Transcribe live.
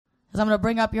I'm going to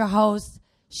bring up your host.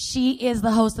 She is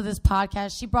the host of this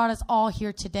podcast. She brought us all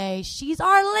here today. She's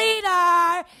our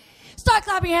leader. Start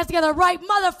clapping your hands together right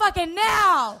motherfucking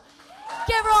now.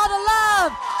 Give her all the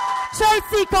love.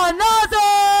 Stacey Carnazzo.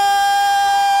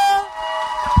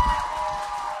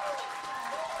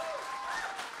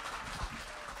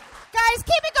 Guys,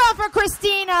 keep it going for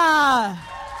Christina.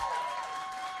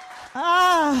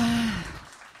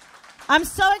 I'm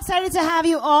so excited to have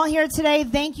you all here today.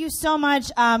 Thank you so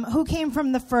much. Who came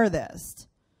from the furthest?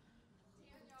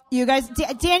 You guys.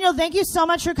 Daniel, thank you so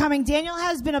much for coming. Daniel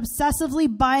has been obsessively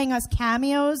buying us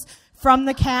cameos from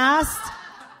the cast.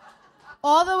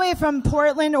 All the way from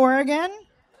Portland, Oregon.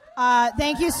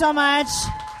 Thank you so much.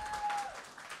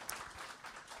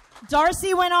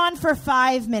 Darcey went on for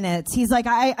 5 minutes. He's like,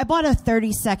 I bought a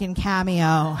 30-second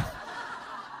cameo.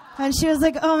 And she was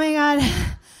like, oh my God,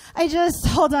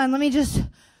 hold on, let me just.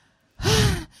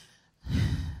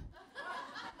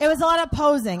 It was a lot of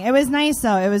posing. It was nice,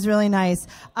 though. It was really nice.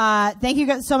 Thank you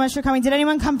guys so much for coming. Did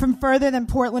anyone come from further than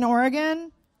Portland,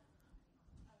 Oregon?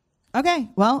 Okay,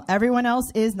 well, everyone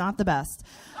else is not the best.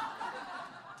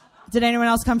 Did anyone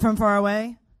else come from far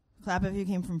away? Clap if you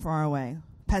came from far away.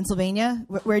 Pennsylvania?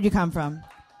 Where'd you come from?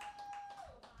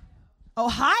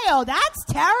 Ohio? That's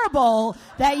terrible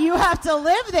that you have to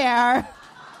live there.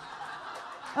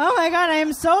 Oh my God, I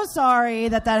am so sorry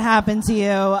that happened to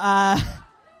you.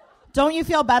 Don't you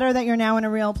feel better that you're now in a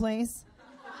real place?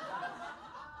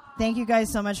 Thank you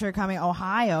guys so much for coming.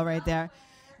 Ohio right there.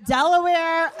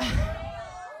 Delaware.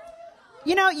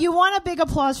 You know, you want a big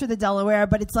applause for the Delaware,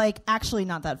 but it's like actually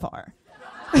not that far.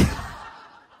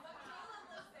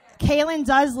 Kaylin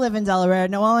does live in Delaware.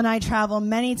 Noelle and I travel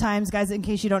many times. Guys, in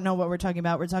case you don't know what we're talking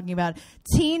about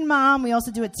Teen Mom. We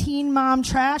also do a Teen Mom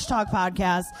Trash Talk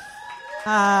podcast.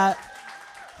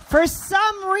 For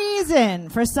some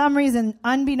reason,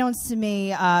 unbeknownst to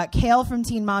me, Kale from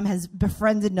Teen Mom has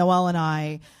befriended Noelle and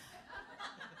I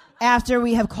after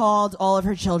we have called all of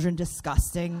her children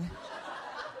disgusting.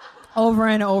 Over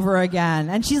and over again.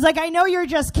 And she's like, I know you're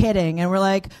just kidding. And we're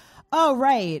like, oh,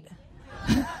 right.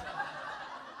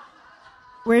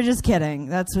 We're just kidding.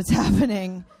 That's what's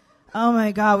happening. Oh,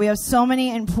 my God. We have so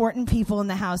many important people in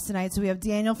the house tonight. So we have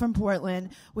Daniel from Portland.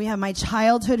 We have my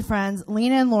childhood friends.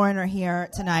 Lena and Lauren are here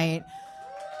tonight.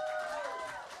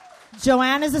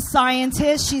 Joanna's a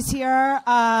scientist. She's here.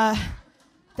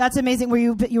 That's amazing.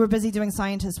 You were busy doing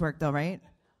scientist work, though, right?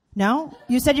 No?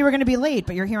 You said you were going to be late,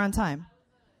 but you're here on time.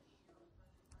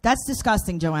 That's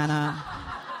disgusting, Joanna.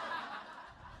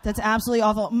 That's absolutely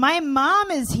awful. My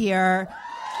mom is here.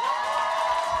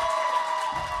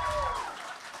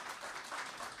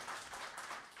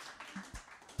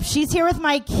 She's here with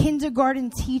my kindergarten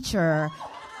teacher.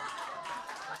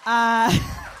 I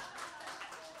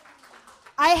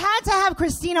had to have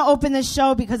Christina open this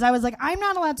show because I was like, I'm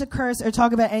not allowed to curse or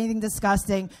talk about anything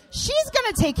disgusting. She's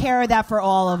going to take care of that for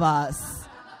all of us.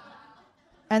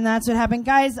 And that's what happened.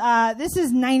 Guys, this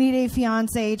is 90 Day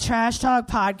Fiancé Trash Talk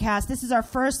Podcast. This is our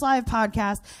first live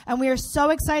podcast, and we are so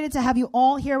excited to have you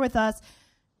all here with us.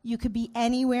 You could be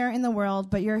anywhere in the world,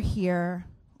 but you're here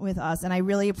with us, and I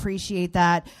really appreciate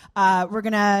that. We're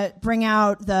going to bring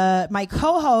out my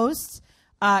co-host,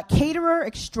 caterer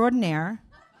extraordinaire,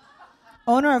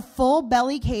 owner of Full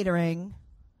Belly Catering,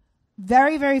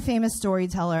 very, very famous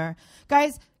storyteller.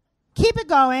 Guys, keep it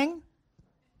going.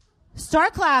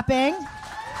 Start clapping.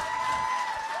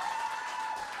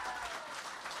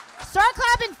 Start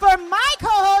clapping for my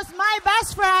co-host, my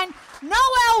best friend,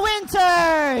 Noelle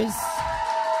Winters.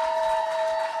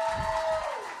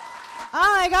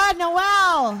 Oh my God,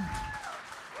 Noelle.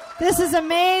 This is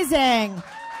amazing.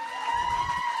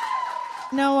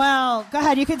 Noelle, go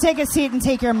ahead. You can take a seat and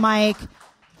take your mic.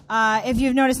 If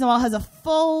you've noticed, Noelle has a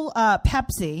full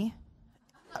Pepsi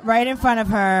right in front of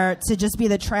her to just be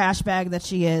the trash bag that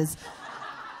she is.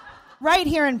 Right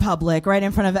here in public, right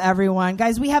in front of everyone.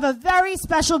 Guys, we have a very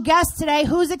special guest today.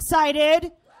 Who's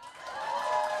excited?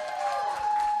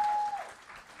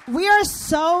 We are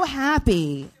so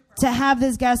happy to have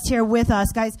this guest here with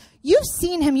us. Guys, you've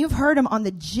seen him, you've heard him on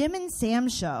the Jim and Sam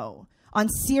show on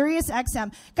Sirius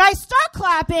XM. Guys, start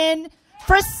clapping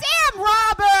for Sam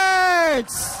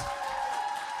Roberts.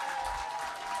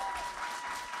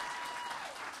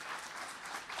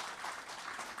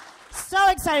 So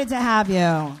excited to have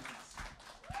you.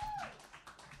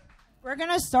 We're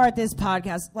going to start this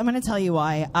podcast. I'm going to tell you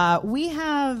why. We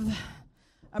have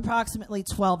approximately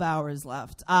 12 hours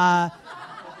left.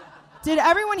 Did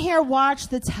everyone here watch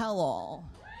The Tell-All?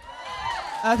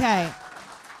 Okay.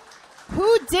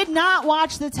 Who did not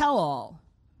watch The Tell-All?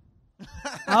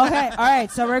 Okay, all right,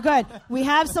 so we're good. We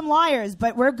have some liars,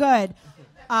 but we're good.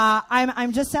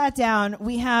 I'm just sat down.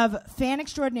 We have fan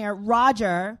extraordinaire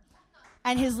Roger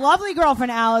and his lovely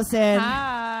girlfriend Allison.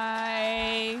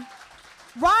 Hi.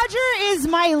 Roger is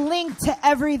my link to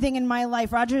everything in my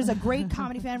life. Roger is a great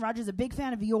comedy fan. Roger's a big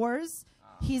fan of yours.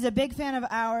 He's a big fan of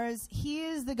ours. He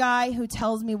is the guy who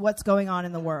tells me what's going on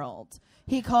in the world.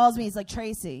 He calls me. He's like,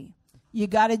 Tracy, you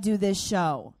got to do this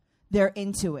show. They're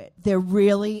into it. They're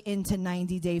really into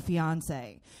 90 Day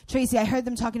Fiancé. Tracy, I heard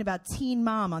them talking about Teen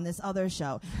Mom on this other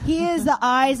show. He is the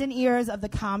eyes and ears of the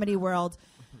comedy world.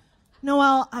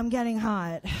 Noelle, I'm getting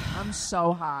hot. I'm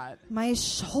so hot. My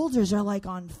shoulders are like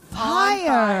on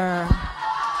fire.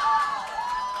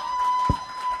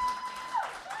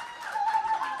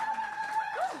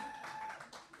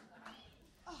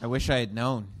 I wish I had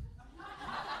known.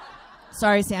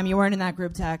 Sorry, Sam, you weren't in that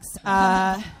group text.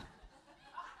 I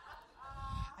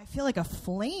feel like a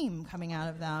flame coming out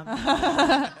of them.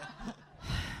 I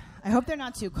hope they're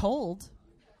not too cold.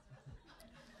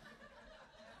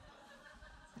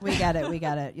 We get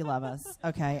it. You love us.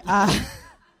 Okay.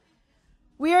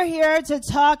 We are here to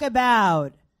talk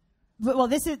about. Well,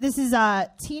 this is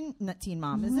Teen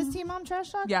Mom. Is this Teen Mom Trash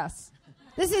Talk? Yes.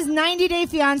 This is 90 Day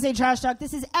Fiancé Trash Talk.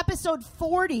 This is episode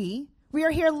 40. We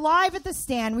are here live at the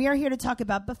stand. We are here to talk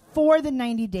about Before the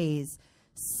 90 Days,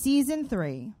 season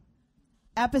 3,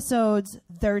 episodes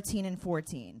 13 and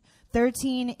 14.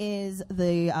 13 is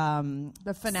the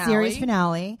finale. Series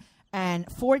finale. And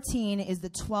 14 is the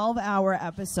 12-hour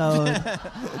episode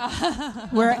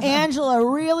where Angela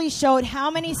really showed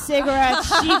how many cigarettes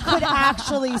she could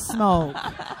actually smoke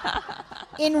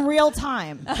in real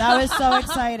time. That was so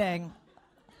exciting.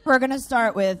 We're going to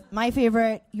start with my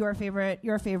favorite, your favorite,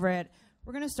 your favorite.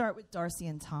 We're going to start with Darcey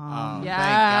and Tom. Oh,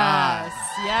 Yes.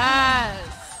 thank God.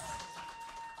 Yes.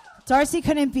 Darcey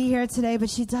couldn't be here today, but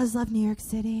she does love New York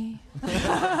City.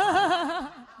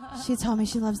 She told me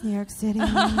she loves New York City.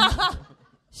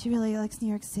 She really likes New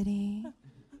York City.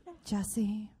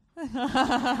 Jesse.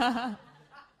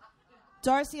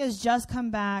 Darcey has just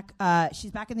come back.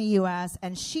 She's back in the U.S.,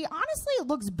 and she honestly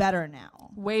looks better now.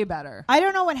 Way better. I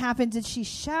don't know what happened. Did she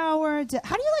shower?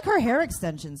 How do you like her hair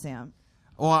extensions, Sam?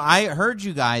 Well, I heard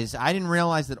you guys. I didn't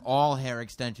realize that all hair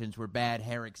extensions were bad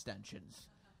hair extensions.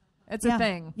 It's a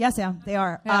thing. Yes, Sam, they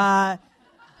are. Yeah.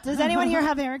 Does anyone here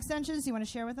have hair extensions? You want to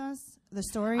share with us the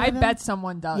story? I of them? bet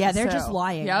someone does. Yeah, they're too. just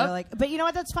lying. Yep. They're like, but you know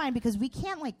what? That's fine because we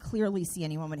can't clearly see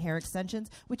anyone with hair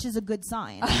extensions, which is a good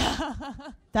sign.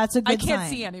 That's a good sign. I can't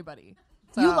see anybody.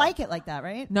 So. You like it like that,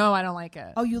 right? No, I don't like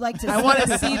it. Oh, you like to. I want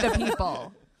to see the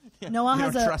people. Yeah, Noelle you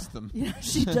has don't a. trust them.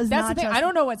 She does That's not. the thing. Trust I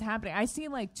don't know what's happening. I see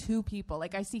 2 people.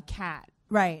 I see Kat.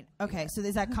 Right. Okay. So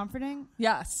is that comforting?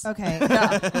 Yes. Okay.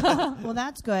 Yeah. Well,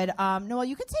 that's good. Noelle,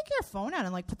 you could take your phone out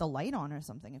and put the light on or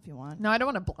something if you want. No, I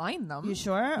don't want to blind them. You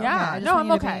sure? Yeah. Okay, No,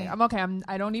 I'm okay. I'm okay.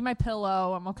 I don't need my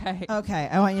pillow. I'm okay. Okay.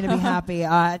 I want you to be happy.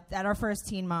 At our first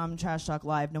Teen Mom Trash Talk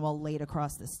Live, Noelle laid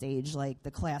across the stage like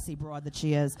the classy broad that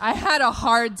she is. I had a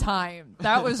hard time.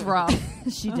 That was rough.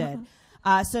 She did.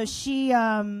 So she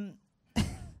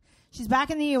she's back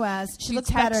in the U.S. She looks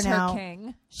better texts now. her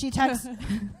king. She texts.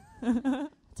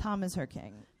 Tom is her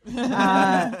king.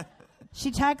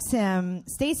 She texts him.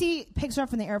 Stacey picks her up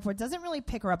from the airport. Doesn't really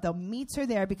pick her up though. Meets her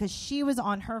there because she was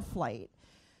on her flight.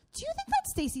 Do you think that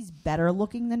Stacey's better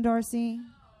looking than Darcey?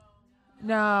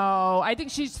 No, I think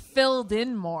she's filled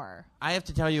in more. I have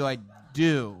to tell you, I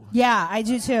do. Yeah, I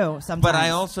do too. Sometimes, But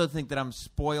I also think that I'm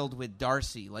spoiled with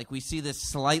Darcey. We see this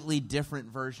slightly different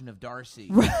version of Darcey.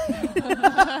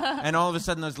 And all of a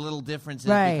sudden those little differences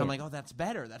become oh, that's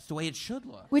better. That's the way it should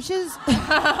look. Which is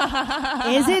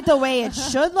it the way it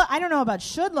should look? I don't know about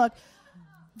should look.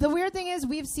 The weird thing is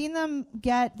we've seen them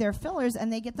get their fillers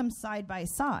and they get them side by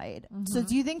side. Mm-hmm. So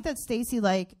do you think that Stacey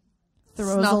throws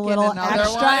Snuck a little in another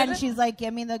extra one? and she's like,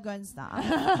 give me the good stuff?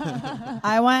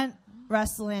 I went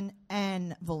Restylane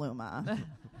and Voluma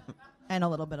and a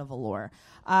little bit of Velour.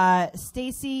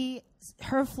 Stacey,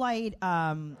 her flight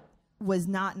was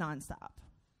not nonstop.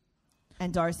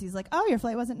 And Darcey's like, oh, your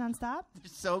flight wasn't nonstop? You're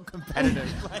so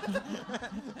competitive.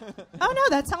 Oh, no,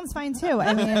 that sounds fine, too.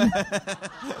 I mean,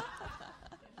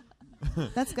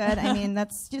 that's good. I mean,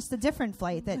 that's just a different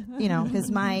flight that, because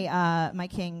my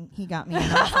king, he got me a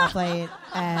nonstop flight,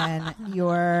 and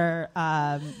your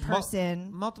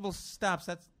person. Multiple stops,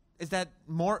 is that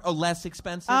more or less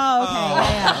expensive? Oh, okay.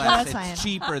 Yeah. Well, That's it's fine.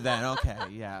 cheaper then. Okay,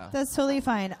 yeah. That's totally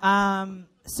fine.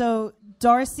 So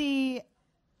Darcey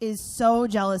is so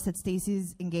jealous that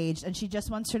Stacey's engaged, and she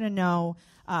just wants her to know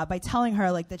by telling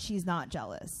her that she's not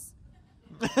jealous.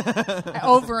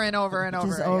 Over and over and over.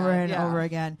 Just over and over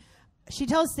again. She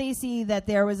tells Stacey that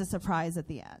there was a surprise at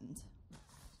the end.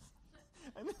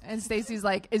 And Stacey's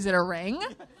like, is it a ring?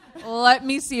 Let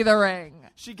me see the ring.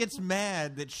 She gets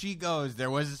mad that she goes,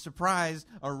 there was a surprise,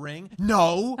 a ring?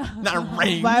 No, not a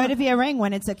ring. Why would it be a ring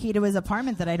when it's a key to his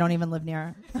apartment that I don't even live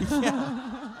near? Yeah.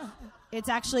 It's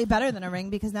actually better than a ring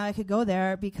because now I could go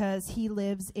there because he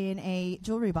lives in a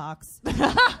jewelry box.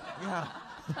 Yeah.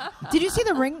 Did you see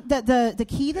the ring, the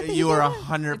key that they You gave were him?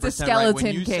 100% It's a right. skeleton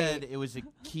When you key. said it was a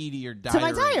key to your diary. To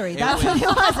my diary. That's what it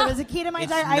was. It was a key to my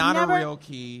It's diary. not I've never, a real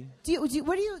key. Do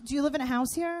you live in a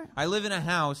house here? I live in a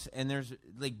house, and there's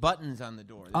like buttons on the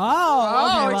door.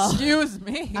 Oh, okay, well, excuse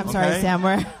me. I'm sorry, Sam.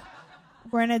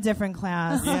 We're in a different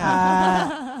class.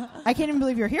 Yeah. I can't even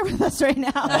believe you're here with us right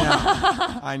now.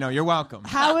 I know. You're welcome.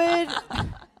 How would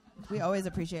we always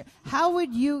appreciate it. How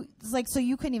would you so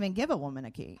you couldn't even give a woman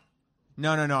a key?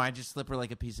 No. I just slip her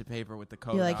like a piece of paper with the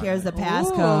code. You're like, on here's it. the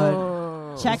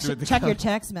passcode. Let's do it the Check your code.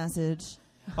 text message.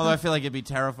 Although I feel like it'd be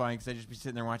terrifying because I'd just be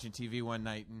sitting there watching TV one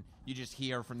night and you just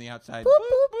hear from the outside. Boop,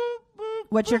 boop.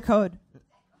 What's your code?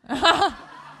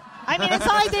 I mean, it's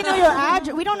not like they know your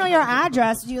address. We don't know your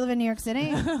address. Do you live in New York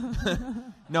City?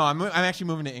 No, I'm actually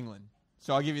moving to England,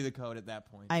 so I'll give you the code at that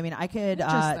point. I mean, I could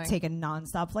Interesting. take a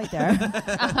nonstop flight there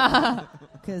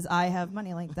because I have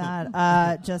money like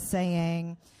that. Just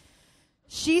saying.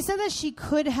 She said that she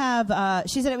could have.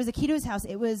 She said it was a key to his house.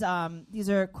 It was. These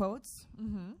are quotes.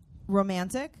 Mm-hmm.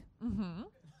 Romantic. Mm-hmm.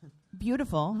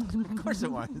 Beautiful. Of course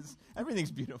it was.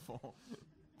 Everything's beautiful.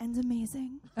 And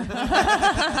amazing.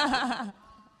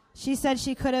 She said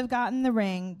she could have gotten the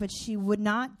ring, but she would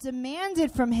not demand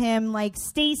it from him like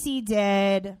Stacey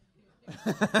did.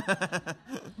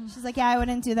 She's like, yeah, I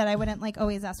wouldn't do that. I wouldn't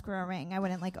always ask for a ring. I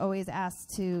wouldn't always ask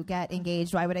to get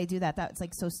engaged. Why would I do that? That's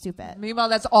so stupid. Meanwhile,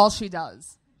 that's all she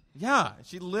does. Yeah,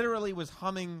 she literally was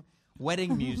humming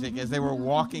wedding music as they were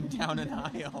walking down an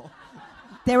aisle.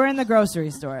 They were in the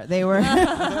grocery store. They were.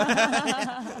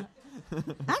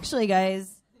 Actually, guys,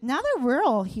 now that we're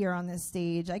all here on this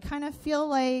stage, I kind of feel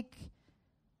like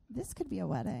this could be a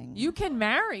wedding. You can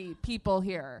marry people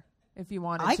here if you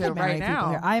wanted I to could marry right people now.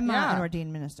 here. I'm Yeah. an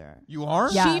ordained minister. You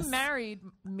are? Yeah. She Yes. married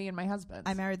me and my husband.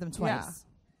 I married them twice.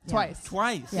 Yeah. Twice.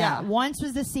 Twice. Yeah. Yeah. Once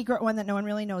was the secret one that no one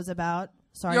really knows about.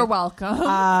 Sorry. You're welcome.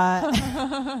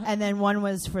 And then one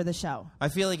was for the show. I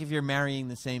feel like if you're marrying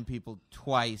the same people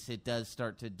twice, it does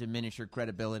start to diminish your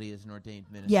credibility as an ordained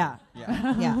minister. Yeah.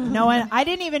 Yeah. Yeah. No one. I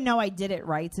didn't even know I did it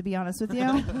right, to be honest with you.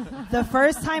 The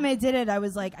first time I did it, I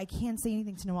was like, I can't say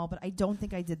anything to Noelle, but I don't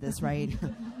think I did this right. You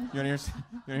want to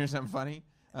hear something funny?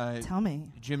 Tell me.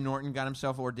 Jim Norton got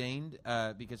himself ordained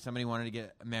because somebody wanted to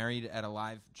get married at a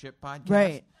live Chip podcast.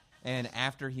 Right. And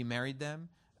after he married them,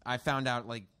 I found out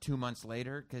 2 months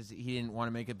later because he didn't want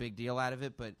to make a big deal out of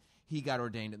it, but he got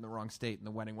ordained in the wrong state and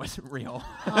the wedding wasn't real.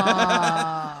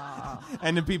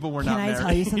 And the people were Can not I married.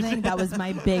 tell you something? That was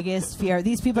my biggest fear.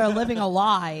 These people are living a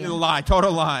lie. A lie,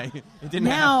 total lie. It didn't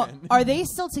Now, happen. are they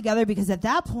still together? Because at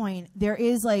that point, there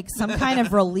is some kind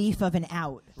of relief of an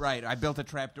out. Right, I built a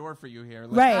trap door for you here.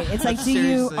 Right. It's like, are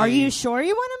you Seriously. sure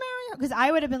you want to marry her? Because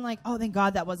I would have been like, oh, thank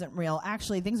God that wasn't real.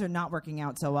 Actually, things are not working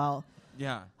out so well.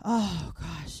 Yeah. Oh,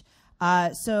 gosh.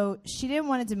 So she didn't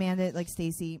want to demand it like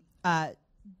Stacey.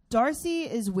 Darcey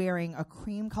is wearing a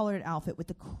cream-colored outfit with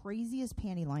the craziest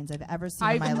panty lines I've ever seen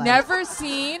in my life. I've never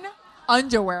seen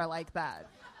underwear like that.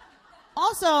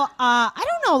 Also, I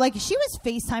don't know, she was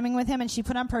FaceTiming with him and she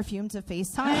put on perfume to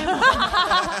FaceTime.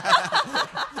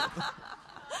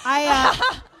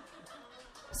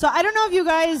 So I don't know if you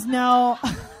guys know.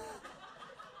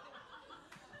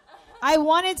 I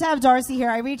wanted to have Darcey here.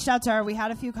 I reached out to her. We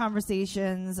had a few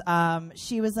conversations.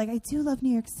 She was like, I do love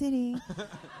New York City.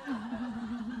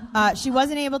 She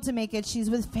wasn't able to make it. She's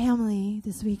with family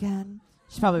this weekend.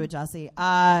 She's probably with Jesse.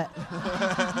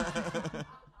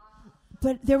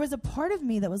 But there was a part of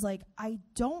me that was like, I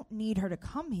don't need her to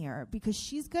come here because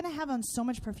she's going to have on so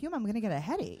much perfume, I'm going to get a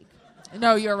headache.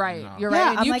 No, you're right. No. You're Yeah, right.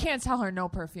 And I'm you like- can't tell her no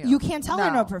perfume. You can't tell her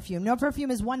no perfume. No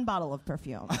perfume is one bottle of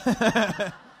perfume.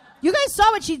 You guys saw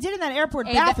what she did in that airport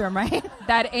Hey, bathroom, right?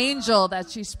 That angel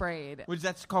that she sprayed. Which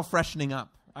that's called freshening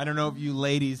up. I don't know if you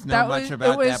ladies know That much was-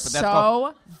 about it was that, but that's so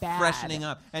called bad. freshening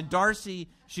up. And Darcey,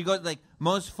 she goes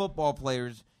most football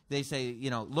players. They say,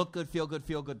 look good, feel good,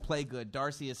 play good.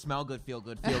 Darcey is smell good, feel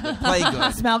good, play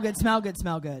good. Smell good, smell good,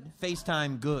 smell good.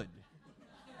 FaceTime good.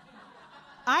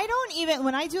 I don't even,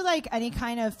 when I do any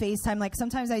kind of FaceTime,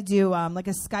 sometimes I do a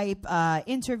Skype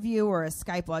interview or a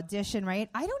Skype audition, right?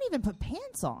 I don't even put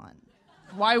pants on.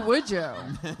 Why would you?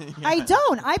 I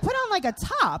don't. I put on a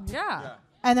top. Yeah.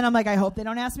 And then I'm like, I hope they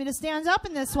don't ask me to stand up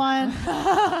in this one.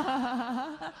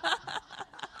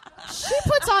 She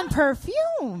puts on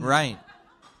perfume. Right.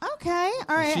 Okay.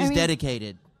 All right. She's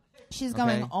dedicated. She's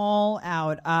going all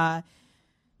out.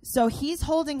 So he's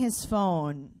holding his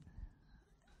phone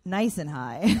nice and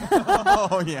high.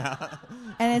 Oh, yeah.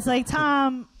 And it's like,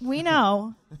 Tom, we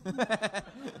know.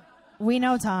 We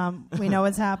know, Tom. We know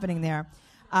what's happening there.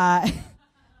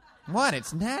 What?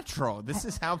 It's natural. This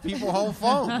is how people hold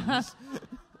phones.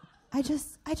 I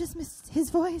just missed his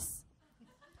voice.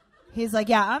 He's like,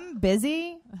 yeah, I'm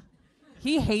busy.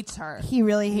 He hates her. He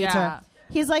really hates her.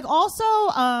 He's like, also,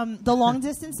 the long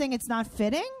distance thing, it's not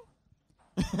fitting.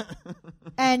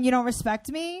 And you don't respect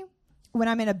me when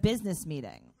I'm in a business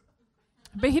meeting.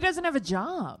 But he doesn't have a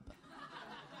job.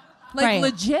 Like,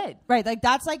 legit. Right. Like,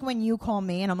 that's like when you call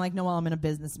me and I'm like, Noelle, I'm in a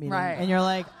business meeting. Right. And you're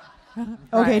like,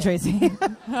 okay, Tracy.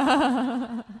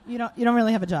 You don't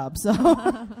really have a job,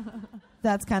 so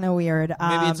that's kind of weird.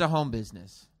 Maybe it's a home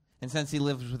business. And since he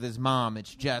lives with his mom,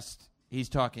 it's just he's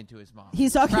talking to his mom.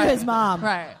 He's talking to his mom.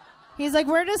 Right. He's like,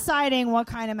 we're deciding what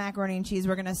kind of macaroni and cheese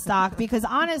we're going to stock because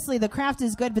honestly, the Kraft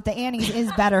is good, but the Annie's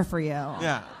is better for you.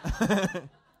 Yeah.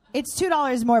 It's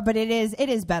 $2 more, but it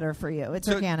is better for you. It's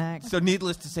organic. So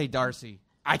needless to say, Darcey,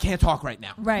 I can't talk right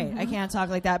now. Right. I can't talk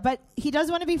like that. But he does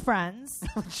want to be friends.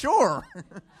 Sure.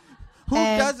 Who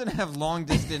doesn't have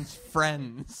long-distance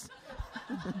friends?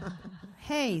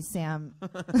 Hey, Sam.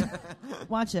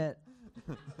 Watch it.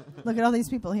 Look at all these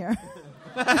people here.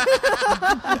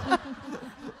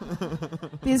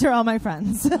 These are all my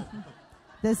friends.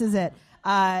 This is it.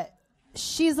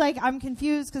 She's like, I'm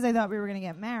confused because I thought we were going to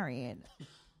get married.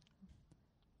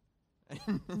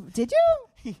 Did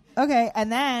you? Okay.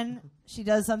 And then she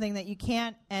does something that you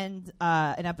can't end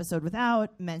an episode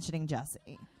without mentioning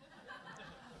Jesse.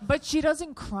 But she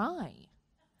doesn't cry.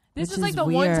 This Which is like is the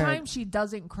weird. one time she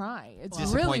doesn't cry. It's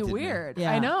really Disappointed me. weird.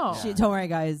 Yeah. I know. Don't worry,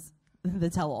 guys. The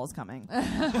tell-all's coming.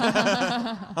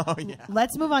 Oh, yeah.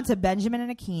 Let's move on to Benjamin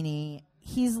and Akini.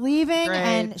 He's leaving, Great.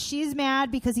 and she's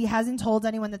mad because he hasn't told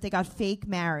anyone that they got fake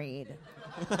married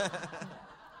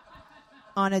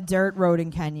on a dirt road in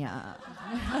Kenya.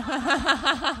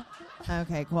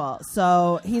 Okay, cool.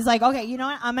 So he's like, okay, you know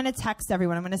what? I'm going to text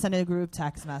everyone. I'm going to send a group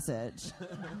text message.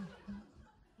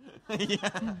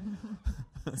 Yeah.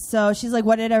 So she's like,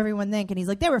 what did everyone think? And he's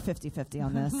like, they were 50-50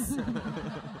 on this.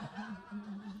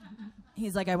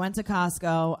 He's like, I went to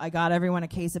Costco. I got everyone a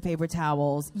case of paper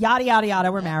towels. Yada, yada,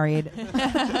 yada. We're married.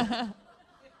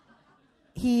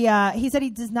 He said he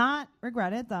does not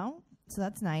regret it, though. So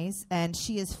that's nice. And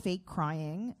she is fake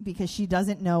crying because she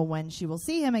doesn't know when she will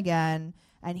see him again.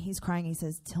 And he's crying. He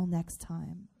says, till next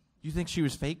time. You think she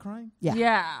was fake crying? Yeah.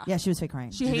 Yeah. Yeah, she was fake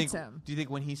crying. She hates him. Do you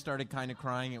think when he started kind of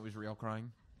crying, it was real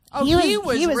crying? Oh, he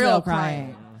was real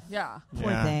crying. Yeah. Poor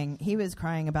Yeah. thing. He was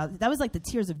crying about... That was like the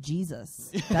tears of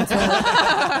Jesus. That's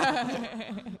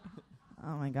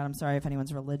Oh, my God. I'm sorry if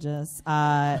anyone's religious.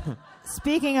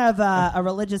 Speaking of a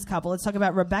religious couple, let's talk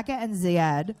about Rebecca and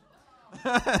Ziad.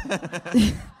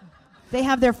 They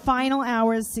have their final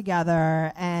hours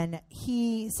together, and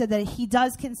he said that he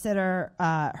does consider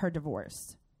her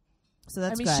divorced. So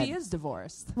that's good. she is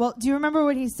divorced. Well, do you remember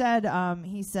what he said?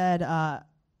 He said,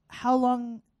 how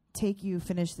long take you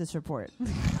finish this report?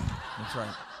 That's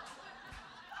right.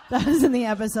 That was in the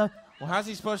episode. Well, how's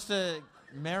he supposed to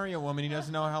marry a woman? He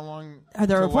doesn't know how long,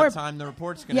 what time the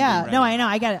report's going to be ready. No, I know.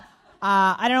 I get it.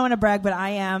 I don't want to brag, but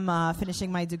I am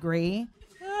finishing my degree.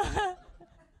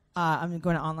 I'm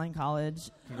going to online college.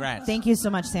 Congrats. Thank you so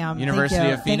much, Sam. University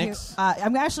Thank of Phoenix?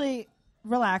 I'm actually...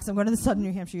 Relax. I'm going to the Southern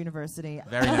New Hampshire University.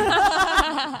 Very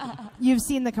nice. You've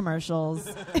seen the commercials.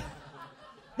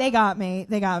 They got me.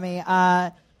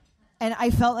 And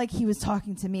I felt like he was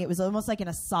talking to me. It was almost like an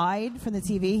aside from the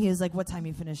TV. He was like, what time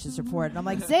you finish this report? And I'm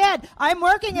like, Zed, I'm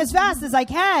working as fast as I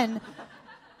can.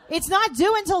 It's not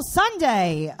due until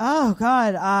Sunday. Oh,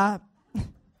 God.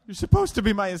 You're supposed to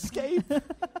be my escape.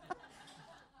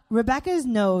 Rebecca's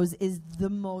nose is the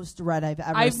most red I've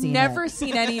ever seen. I've never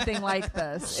seen anything like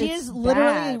this. She It's is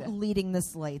literally bad. leading the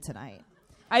sleigh tonight.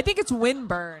 I think it's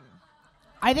windburn.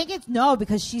 I think it's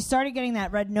because she started getting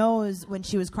that red nose when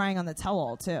she was crying on the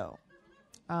tell-all, too.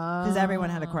 Because everyone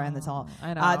had to cry on the tell-all.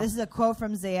 I know. This is a quote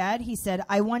from Zayed. He said,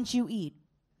 I want you eat.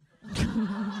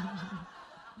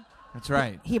 That's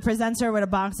right. He presents her with a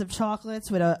box of chocolates,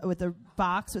 with a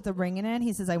box with a ring in it.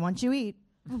 He says, I want you eat.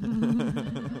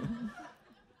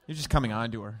 You're just coming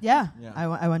on to her. Yeah. Yeah.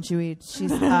 I want you eat.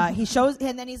 She's he shows,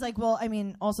 and then he's like, well, I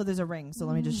mean, also there's a ring, so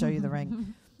let me just show you the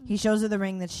ring. He shows her the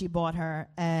ring that she bought her,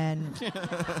 and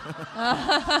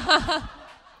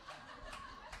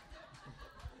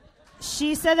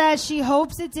she said that she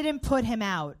hopes it didn't put him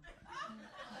out.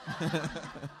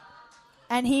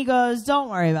 And he goes, don't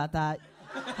worry about that.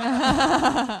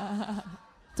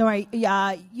 Don't worry.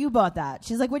 Yeah, you bought that.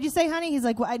 She's like, what'd you say, honey? He's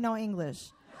like, well, I know English.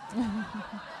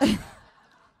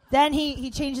 Then he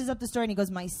changes up the story and he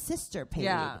goes, my sister paid.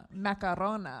 Yeah,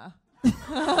 macarona.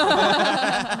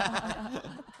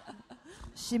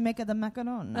 She make the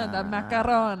macarona. The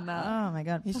macarona. Oh my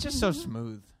God. He's just so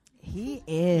smooth. He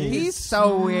is. He's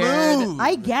so weird.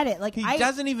 I get it. Like he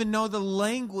doesn't even know the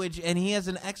language, and he has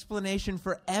an explanation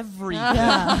for everything.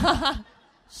 Yeah.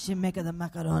 She make the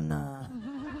macarona.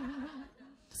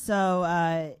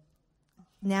 So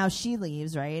now she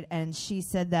leaves, right? And she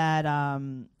said that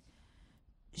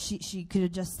she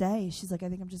could just stay. She's like, I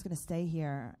think I'm just gonna stay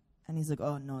here. And he's like,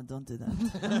 oh no, don't do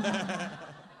that.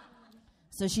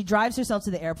 So she drives herself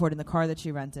to the airport in the car that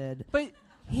she rented. But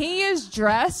he is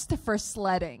dressed for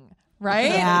sledding,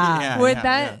 right? Yeah. With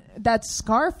that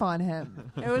scarf on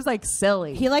him. It was like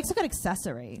silly. He likes a good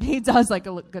accessory. He does like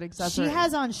a good accessory. She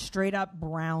has on straight up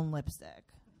brown lipstick.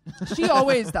 She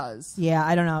always does. Yeah,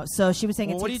 I don't know. So she was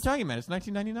saying, what are you talking about? It's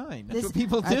 1999. That's what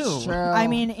people do. That's true. I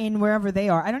mean, in wherever they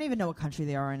are. I don't even know what country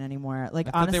they are in anymore. Like,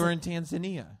 I thought honestly, they were in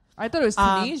Tanzania. I thought it was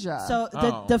Tunisia. So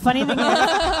the funny thing is,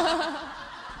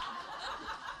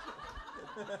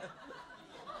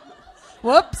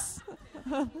 whoops.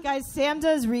 guys, Sam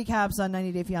does recaps on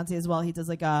 90 Day Fiancé as well. He does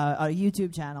like a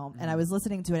YouTube channel, and I was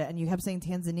listening to it, and you kept saying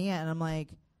Tanzania, and I'm like,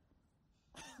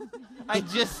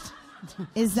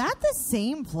 is that the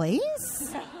same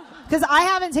place? Because I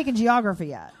haven't taken geography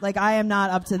yet. Like, I am not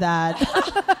up to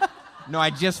that. No, I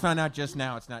just found out just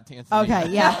now it's not Tanzania. Okay,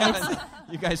 yeah.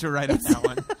 You guys were right on that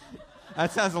one.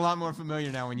 That sounds a lot more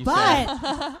familiar now when you say it.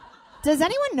 But does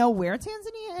anyone know where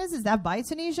Tanzania is? Is that by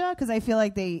Tunisia? Because I feel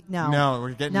like No,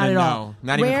 we're getting not a at no. all.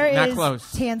 Not Where even not is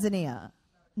close. Tanzania?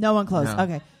 No one close. No.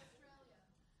 Okay.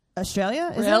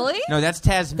 Australia? Is Really? it? No, that's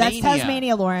Tasmania. That's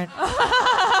Tasmania, Lauren.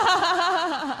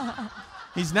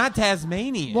 He's not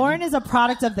Tasmanian. Lauren is a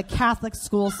product of the Catholic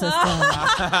school system.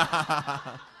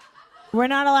 We're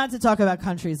not allowed to talk about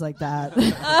countries like that.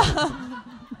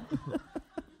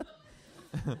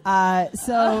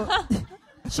 So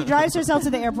she drives herself to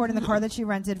the airport in the car that she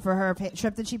rented for her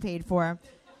trip that she paid for.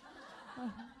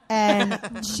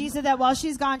 And she said that while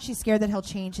she's gone, she's scared that he'll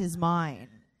change his mind.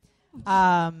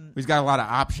 He's got a lot of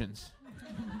options.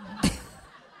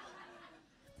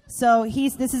 So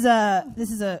this is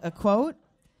a quote.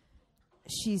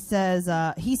 She says,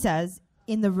 he says,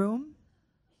 in the room,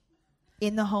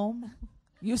 in the home,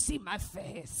 You see my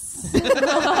face.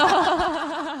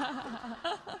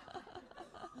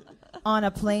 on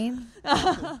a plane,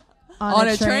 On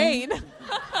a train.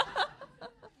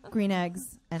 green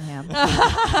eggs and ham.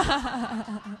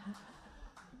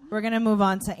 We're going to move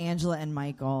on to Angela and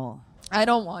Michael. I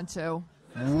don't want to.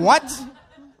 What?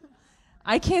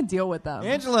 I can't deal with them.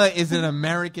 Angela is an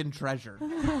American treasure.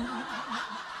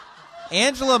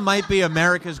 Angela might be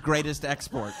America's greatest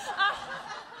export.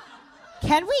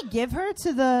 Can we give her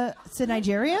to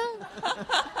Nigeria?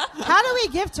 How do we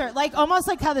gift her? Like almost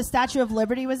like how the Statue of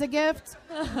Liberty was a gift.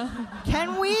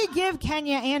 Can we give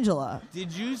Kenya Angela?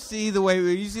 Did you see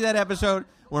that episode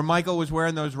where Michael was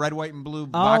wearing those red, white, and blue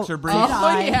boxer briefs?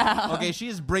 Oh, yeah. Okay, she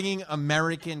is bringing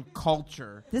American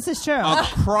culture This is true.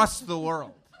 across the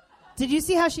world. Did you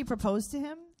see how she proposed to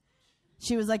him?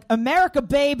 She was like, America,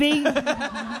 baby.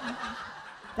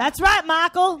 That's right,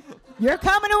 Michael. You're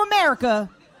coming to America.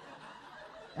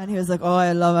 And he was like, oh,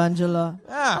 I love Angela.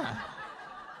 Ah.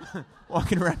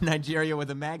 Walking around Nigeria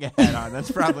with a MAGA hat on. That's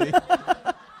probably...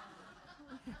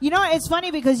 You know, it's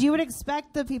funny because you would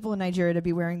expect the people in Nigeria to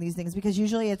be wearing these things because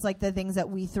usually it's like the things that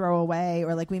we throw away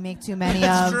or like we make too many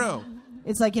That's of. true.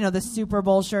 It's like, you know, the Super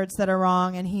Bowl shirts that are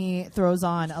wrong and he throws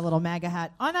on a little MAGA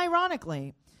hat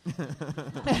unironically.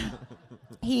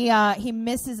 He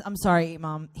misses, I'm sorry,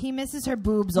 Mom. He misses her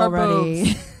boobs already.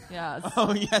 Boobs. Yes.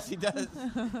 Oh, yes, he does.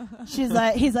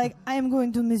 He's like, I am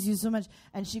going to miss you so much.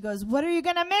 And she goes, what are you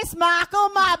going to miss, Michael?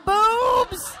 My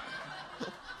boobs.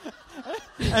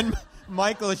 And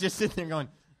Michael is just sitting there going,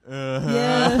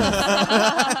 Yes.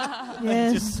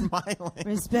 Yes. just smiling.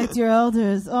 Respect your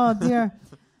elders. Oh, dear.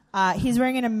 He's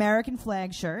wearing an American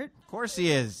flag shirt. Of course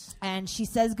he is. And she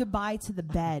says goodbye to the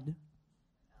bed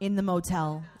in the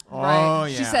motel. Oh,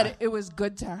 yeah. She said it was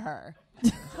good to her.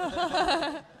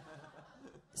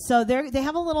 So they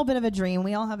have a little bit of a dream.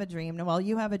 We all have a dream. Noelle,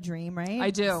 you have a dream, right? I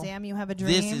do. Sam, you have a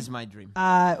dream. This is my dream.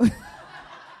 I'm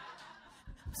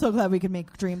so glad we could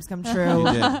make dreams come true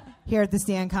You did. here at the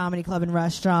Stand Comedy Club and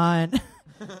Restaurant.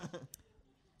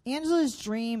 Angela's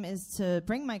dream is to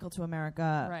bring Michael to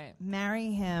America, Right.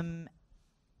 marry him,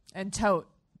 And tote.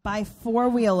 buy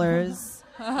four-wheelers,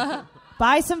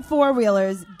 buy some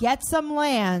four-wheelers, get some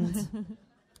land,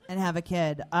 and have a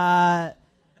kid.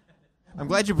 I'm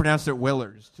glad you pronounced it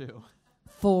Willers, too.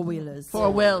 Four-wheelers.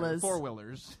 Four-wheelers.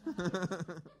 Four-wheelers.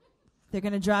 They're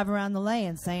going to drive around the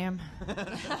lane, Sam.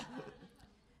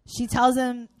 She tells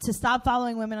him to stop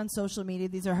following women on social media.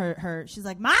 These are her. She's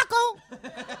like, Michael,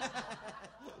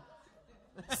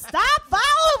 stop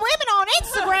following women on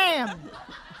Instagram.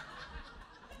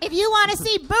 If you want to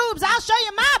see boobs, I'll show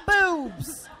you my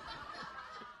boobs.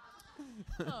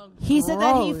 Oh, he said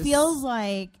that he feels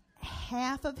like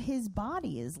half of his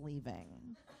body is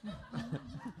leaving.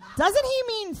 Doesn't he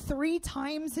mean 3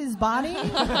 times his body?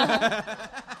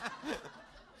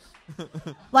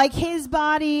 Like his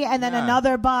body, and then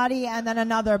another body, and then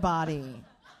another body.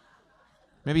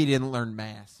 Maybe he didn't learn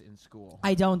math in school.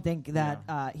 I don't think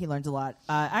that he learns a lot.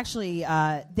 Actually,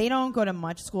 they don't go to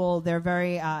much school. They're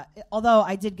very... although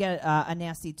I did get a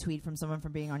nasty tweet from someone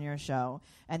from being on your show,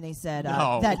 and they said...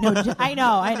 that I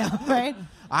know, right?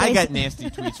 I got nasty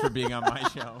tweets for being on my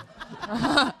show.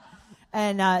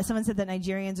 And someone said that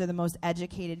Nigerians are the most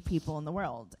educated people in the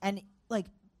world. And, like,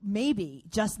 maybe,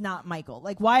 just not Michael.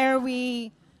 Like, why are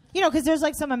we... You know, because there's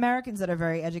like some Americans that are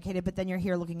very educated, but then you're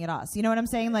here looking at us. You know what I'm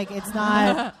saying? Like, it's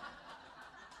not...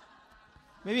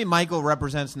 Maybe Michael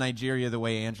represents Nigeria the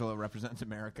way Angela represents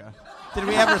America. Did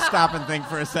we ever stop and think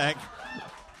for a sec?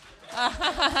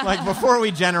 Like, before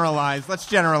we generalize, let's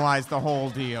generalize the whole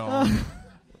deal.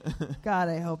 God,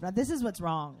 I hope not. This is what's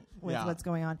wrong with what's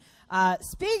going on.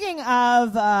 Speaking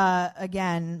of,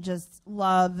 again, just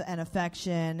love and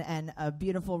affection and a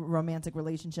beautiful romantic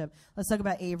relationship, let's talk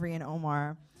about Avery and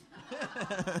Omar.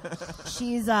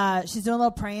 She's doing a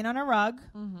little praying on her rug.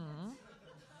 Mm-hmm.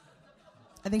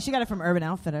 I think she got it from Urban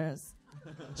Outfitters.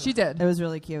 She did. It was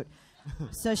really cute.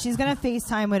 So she's going to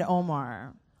FaceTime with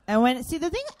Omar. And the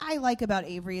thing I like about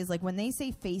Avery is, like, when they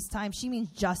say FaceTime, she means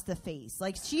just the face.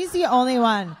 Like, she's the only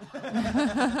one.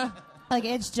 Like,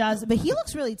 it's just... But he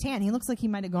looks really tan. He looks like he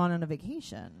might have gone on a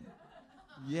vacation.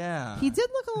 Yeah. He did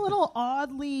look a little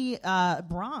oddly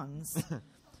bronzed.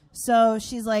 So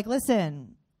she's like,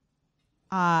 listen,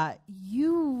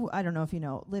 you, I don't know if you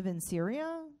know, live in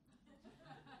Syria?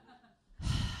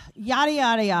 Yada,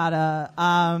 yada,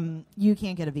 yada. You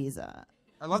can't get a visa.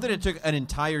 I love that it took an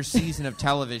entire season of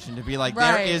television to be like,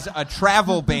 there is a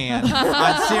travel ban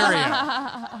on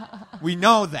Syria. We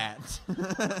know that.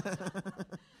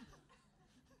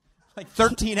 Like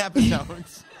 13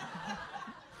 episodes.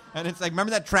 And it's like,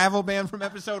 remember that travel ban from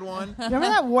episode 1? Remember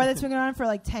that war that's been going on for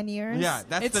like 10 years? Yeah,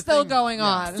 that's it's the still thing. going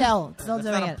on. Still that's doing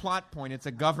not it. a plot point. It's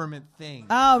a government thing.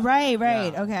 Oh, right.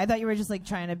 Yeah. Okay, I thought you were just like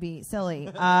trying to be silly.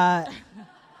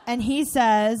 And he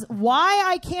says, why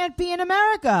I can't be in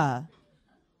America?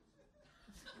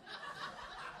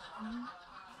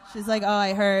 She's like, oh,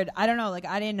 I heard. I don't know. Like,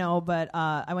 I didn't know, but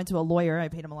I went to a lawyer. I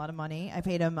paid him a lot of money. I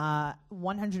paid him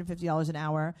 $150 an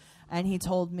hour. And he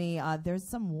told me, there's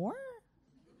some war?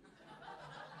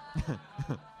 I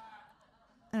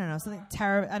don't know. Something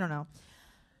terrible. I don't know.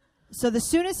 So the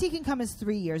soonest he can come is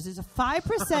 3 years. There's a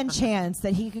 5% chance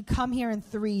that he could come here in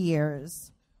 3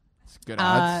 years. It's good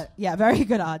odds. Yeah, very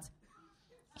good odds.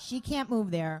 She can't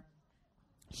move there.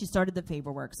 She started the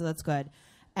paperwork, so that's good.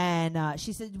 And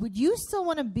she said, would you still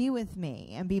want to be with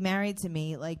me and be married to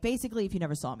me? Like, basically, if you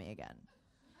never saw me again.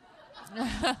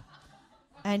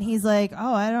 And he's like,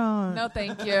 oh, I don't. No,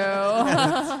 thank you.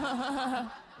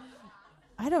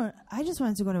 I just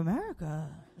wanted to go to America.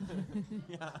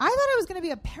 I thought I was going to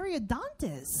be a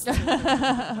periodontist.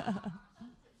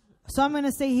 So I'm going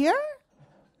to stay here?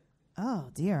 Oh,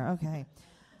 dear. Okay.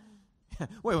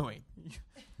 Wait.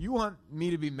 You want me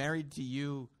to be married to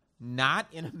you not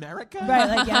in America? Right,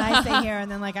 like, yeah, I stay here,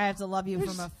 and then, like, I have to love you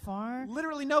from afar.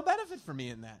 Literally no benefit for me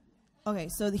in that. Okay,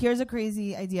 so here's a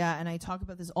crazy idea, and I talk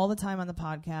about this all the time on the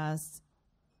podcast.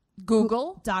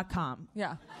 Google.com.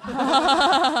 Yeah.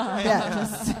 Yeah.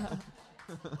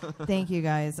 Thank you,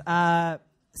 guys.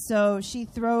 So she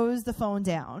throws the phone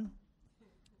down,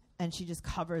 and she just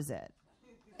covers it.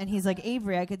 And he's like,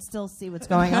 Avery, I could still see what's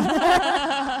going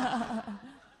on.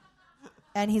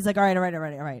 And he's like, all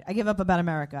right. I give up about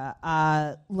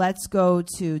America. Let's go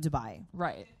to Dubai.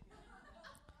 Right.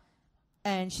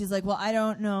 And she's like, well, I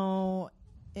don't know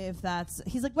if that's...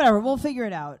 He's like, whatever, we'll figure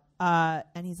it out.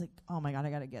 And he's like, oh, my God, I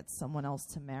got to get someone else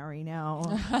to marry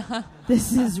now.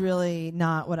 This is really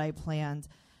not what I planned.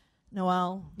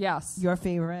 Noelle? Yes. Your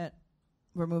favorite.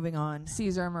 We're moving on.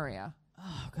 Caesar Maria.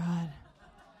 Oh, God.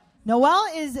 Noelle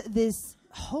is this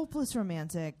hopeless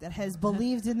romantic that has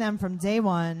believed in them from day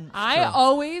one. I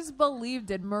always believed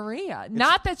in Maria.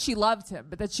 Not that she loved him,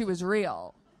 but that she was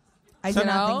real. I do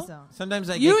not think so. Sometimes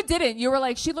You didn't. You were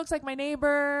like, she looks like my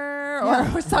neighbor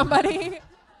or somebody.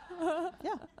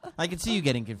 Yeah. I can see you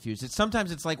getting confused.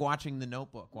 Sometimes it's like watching The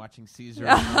Notebook, watching Caesar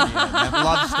and Maria, and that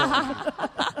love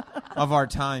story of our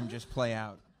time just play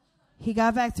out. He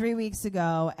got back 3 weeks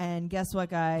ago, and guess what,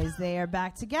 guys? They are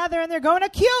back together, and they're going to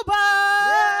Cuba!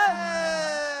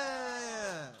 Yeah!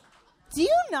 Do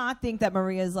you not think that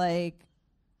Maria's like,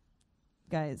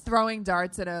 guys? Throwing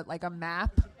darts at a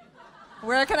map.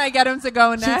 Where can I get him to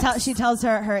go next? She tells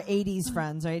her 80s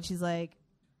friends, right? She's like,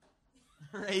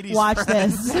 Her 80s watch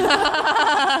friends. this.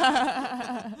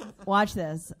 Watch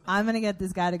this. I'm going to get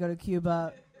this guy to go to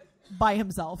Cuba by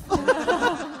himself.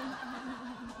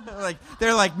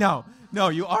 They're like, no,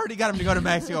 you already got him to go to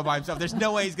Mexico by himself. There's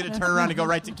no way he's going to turn around and go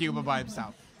right to Cuba by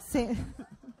himself.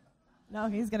 No,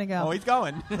 he's going to go. Oh, he's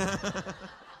going.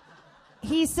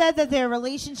 He said that their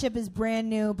relationship is brand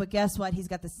new, but guess what? He's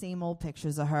got the same old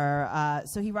pictures of her.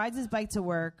 So he rides his bike to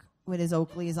work with his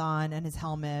Oakleys on and his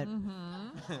helmet.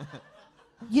 Mm-hmm.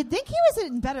 You'd think he was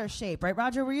in better shape, right,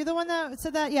 Roger? Were you the one that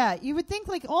said that? Yeah, you would think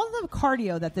like all the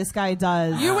cardio that this guy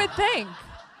does. You would think.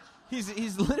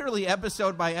 He's literally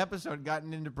episode by episode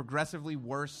gotten into progressively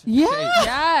worse shape.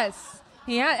 Yes.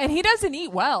 And he doesn't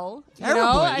eat well. Terribly. You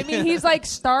know? I mean, he's like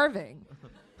starving.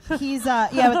 He's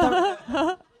but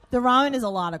the ramen is a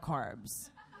lot of carbs.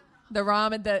 The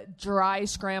ramen, the dry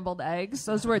scrambled eggs,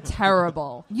 those were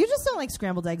terrible. You just don't like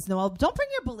scrambled eggs, Noelle. Don't bring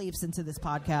your beliefs into this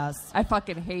podcast. I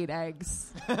fucking hate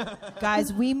eggs.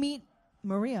 Guys, we meet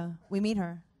Maria. We meet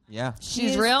her. Yeah.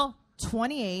 She's real?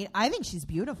 28. I think she's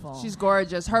beautiful. She's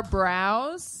gorgeous. Her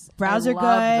brows are good.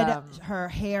 Them. Her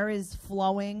hair is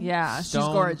flowing. Yeah, she's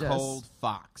Stone gorgeous. Cold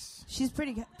fox. She's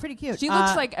pretty cute. She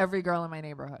looks like every girl in my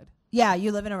neighborhood. Yeah,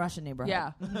 you live in a Russian neighborhood.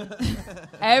 Yeah.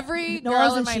 Every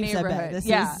girl in my neighborhood.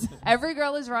 Every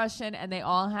girl is Russian, and they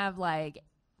all have like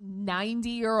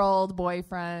 90-year-old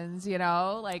boyfriends, you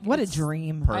know? Like, what a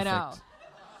dream. Perfect. I know.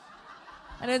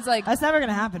 And it's like, that's never going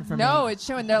to happen for me. No, it's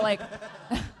true. And they're like,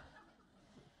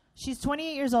 she's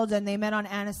 28 years old, and they met on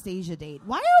Anastasia date.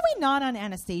 Why are we not on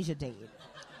Anastasia date?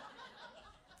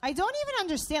 I don't even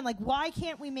understand. Like, why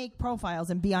can't we make profiles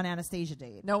and be on Anastasia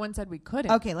date? No one said we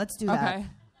couldn't. Okay, let's do that. Okay.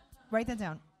 Write that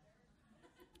down.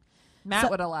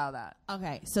 Matt would allow that.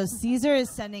 Okay, so Caesar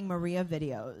is sending Maria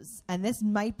videos, and this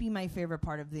might be my favorite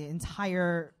part of the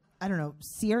entire, I don't know,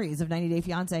 series of 90 Day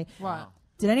Fiancé. Wow.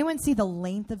 Did anyone see the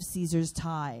length of Caesar's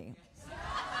tie?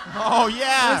 Oh,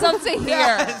 yeah. It was up to here.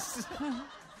 Yes.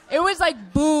 It was like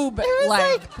boob It was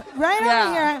length. like right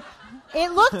over here.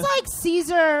 It looked like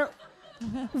Caesar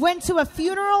went to a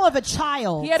funeral of a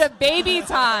child. He had a baby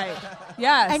tie.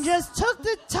 Yes. And just took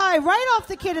the tie right off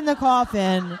the kid in the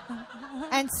coffin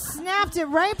and snapped it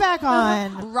right back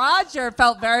on. Roger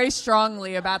felt very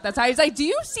strongly about that tie. He's like, do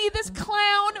you see this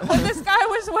clown, what this guy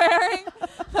was wearing?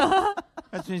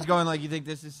 That's when he's going like, you think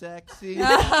this is sexy?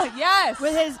 Yes.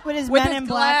 With his With Men his in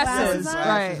Black glasses. glasses on.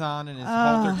 Glasses Right. on and his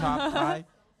halter top tie.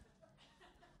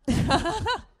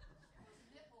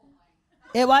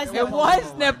 It was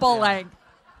nipple length.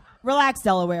 Relax,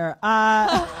 Delaware.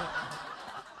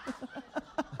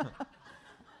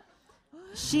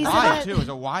 She Wide, said too. It was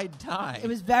a wide tie. it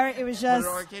was just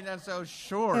But it came down so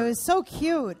short. it was so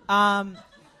cute.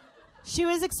 She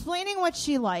was explaining what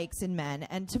she likes in men,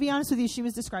 and to be honest with you, she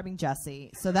was describing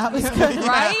Jesse, so that was good.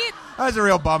 Right? That was a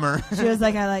real bummer. She was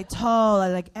like, I like tall, I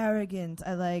like arrogant,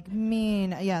 I like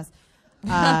mean. Yes.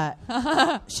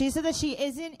 She said that she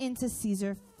isn't into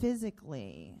Caesar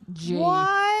physically. Gee.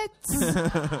 What?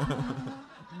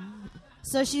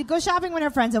 So she goes shopping with her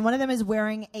friends, and one of them is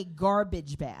wearing a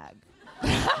garbage bag.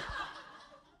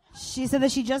 She said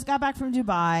that she just got back from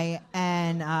Dubai,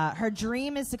 and her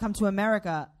dream is to come to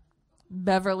America.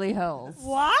 Beverly Hills.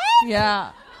 What?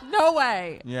 Yeah. No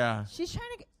way. Yeah. She's trying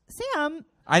to Sam.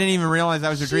 I didn't even realize that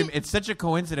was her dream. It's such a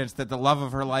coincidence that the love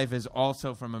of her life is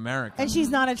also from America. And she's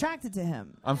not attracted to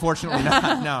him. Unfortunately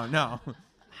not. No.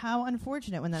 How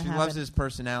unfortunate when that She happened. loves his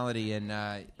personality and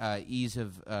ease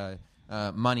of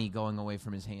money going away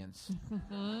from his hands.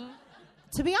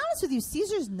 To be honest with you,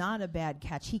 Caesar's not a bad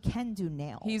catch. He can do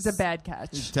nails. He's a bad catch.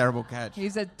 He's a terrible catch.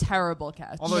 He's a terrible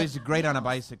catch. Although he's great on a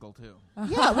bicycle, too.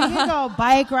 Yeah, we can go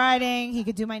bike riding. He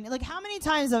could do my... Like, how many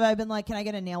times have I been like, can I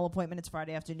get a nail appointment? It's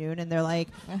Friday afternoon. And they're like,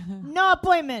 no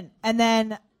appointment. And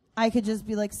then I could just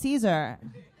be like, Caesar,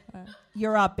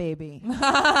 you're up, baby.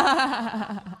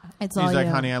 It's all He's like,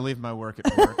 you. honey, I leave my work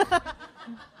at work.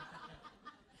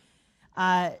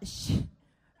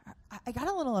 I got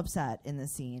a little upset in the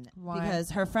scene. Why?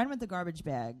 Because her friend with the garbage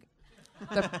bag.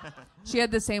 She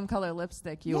had the same color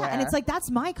lipstick you wear. And it's like, that's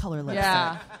my color lipstick.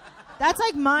 Yeah. That's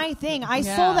like my thing. I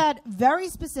stole that very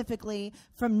specifically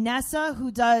from Nessa,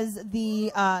 who does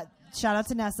the shout out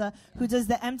to Nessa, who does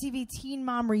the MTV Teen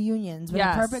Mom reunions with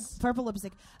a purple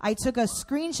lipstick. I took a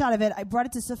screenshot of it. I brought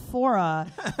it to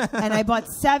Sephora, and I bought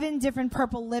 7 different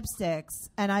purple lipsticks,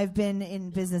 and I've been in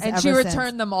business ever since. And she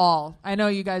returned them all. I know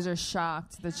you guys are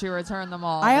shocked that she returned them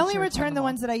all. I only returned the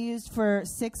ones that I used for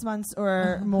 6 months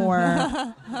or more.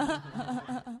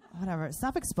 Whatever.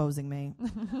 Stop exposing me.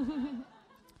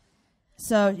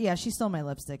 So, yeah, she stole my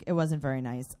lipstick. It wasn't very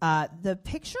nice. The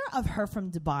picture of her from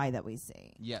Dubai that we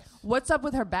see. Yes. What's up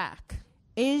with her back?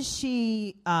 Is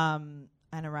she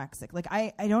anorexic? Like,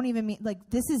 I don't even mean, like,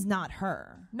 this is not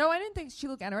her. No, I didn't think she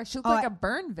looked anorexic. She looked like a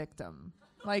burn victim.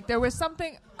 Like, there was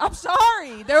something, I'm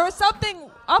sorry. There was something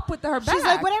up with her back. She's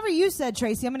like, whatever you said,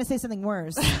 Tracy, I'm going to say something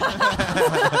worse.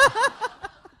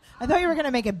 I thought you were going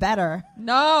to make it better.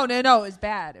 No. It was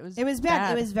bad. It was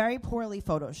bad. It was very poorly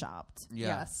photoshopped.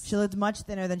 Yeah. Yes. She looked much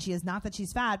thinner than she is. Not that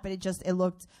she's fat, but it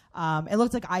looked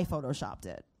like I photoshopped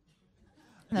it.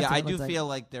 Yeah, I do feel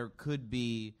like there could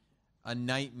be a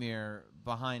nightmare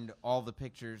behind all the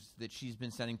pictures that she's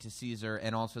been sending to Caesar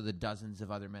and also the dozens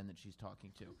of other men that she's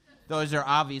talking to. Those are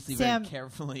obviously very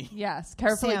carefully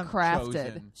carefully crafted.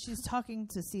 Chosen. She's talking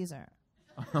to Caesar.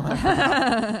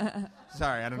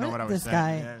 Sorry, I don't know what I was saying.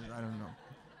 Guy? Yeah, I don't know.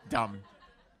 Dumb.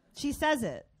 She says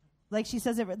it. Like, she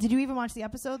says it. Did you even watch the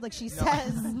episode? Like, she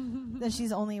says that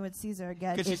she's only with Caesar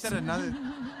again. Because she said another...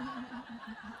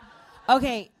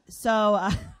 Okay, so...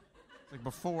 like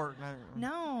before...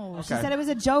 No, okay. She said it was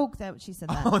a joke that she said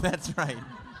that. Oh, that's right.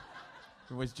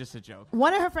 It was just a joke.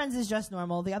 One of her friends is just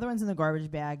normal. The other one's in the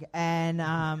garbage bag.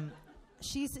 And...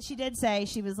 She did say,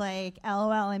 she was like,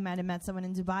 LOL, I might have met someone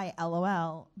in Dubai,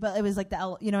 LOL. But it was like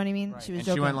you know what I mean? Right. She was and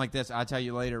joking. She went like this, I'll tell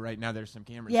you later, right now there's some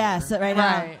cameras. Yeah, so right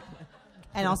now.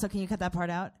 And also, can you cut that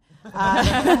part out?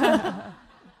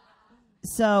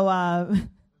 So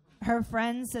her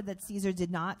friend said that Caesar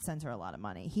did not send her a lot of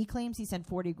money. He claims he sent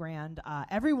 $40,000.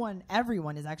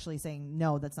 Everyone is actually saying,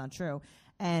 no, that's not true.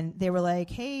 And they were like,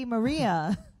 hey,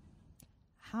 Maria...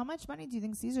 How much money do you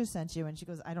think Caesar sent you? And she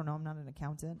goes, I don't know. I'm not an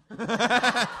accountant.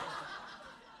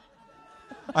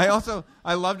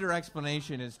 I loved her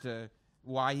explanation as to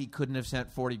why he couldn't have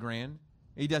sent $40,000.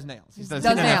 He does nails. He does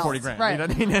nails. have $40,000.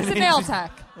 Right. He's a nail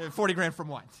tech. $40,000 from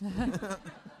what?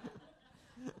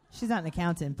 She's not an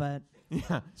accountant, but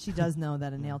she does know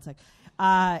that a nail tech.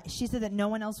 She said that no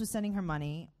one else was sending her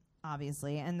money,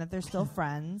 obviously, and that they're still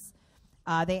friends.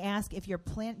 They ask if you're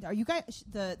are you guys,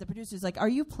 the producer's like, are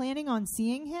you planning on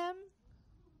seeing him?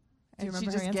 Do you remember she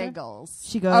just her answer? giggles.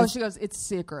 She goes, it's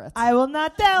secret. I will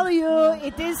not tell you.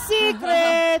 It is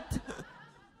secret.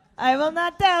 I will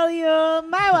not tell you.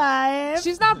 My wife.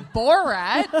 She's not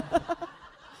Borat.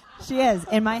 She is.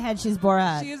 In my head, she's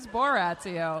Borat. She is Borat to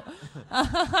you.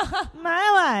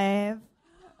 My wife.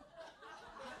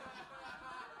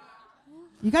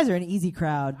 You guys are an easy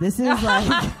crowd. This is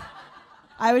like...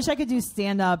 I wish I could do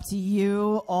stand-up to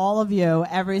you, all of you,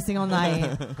 every single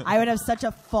night. I would have such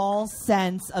a false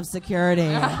sense of security.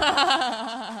 It's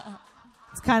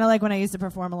kind of like when I used to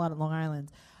perform a lot at Long Island.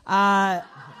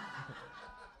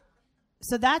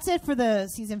 So that's it for the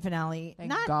season finale.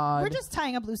 Thank God. We're just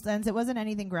tying up loose ends. It wasn't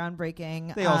anything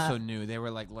groundbreaking. They also knew. They were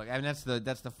like, look, I mean, that's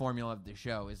the formula of the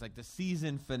show. Is like the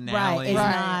season finale. Right, it's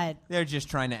not. They're just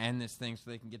trying to end this thing so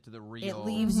they can get to the real. It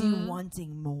leaves you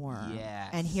wanting more.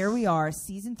 Yes. And here we are,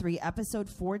 season 3, episode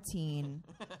 14.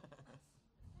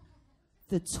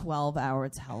 The 12-hour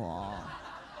tell-all.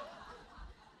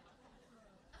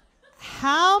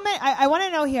 How many... I want to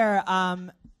know here...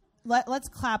 Let's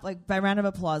clap like by round of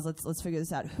applause. Let's figure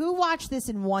this out. Who watched this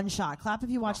in one shot? Clap if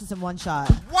you watched this in one shot.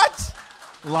 What?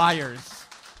 Liars.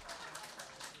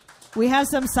 We have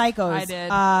some psychos. I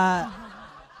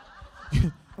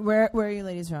did. Where are you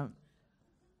ladies from?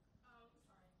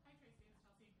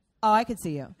 Oh, I could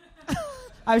see you.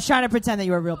 I was trying to pretend that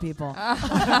you were real people.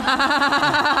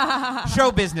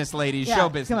 Show business, ladies. Yeah, show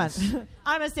business. Come on.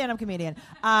 I'm a stand-up comedian.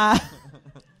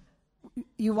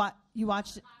 You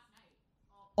watched it?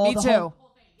 Me too.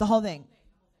 The whole thing.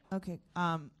 Okay.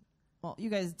 Well, you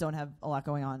guys don't have a lot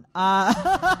going on.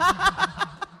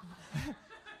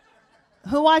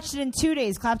 Who watched it in 2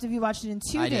 days? Clapped if you watched it in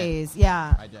 2 days.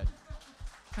 Yeah. I did.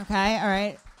 Okay. All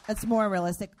right. That's more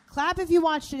realistic. Clap if you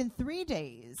watched it in 3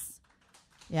 days.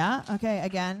 Yeah. Okay.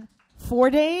 Again. 4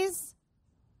 days?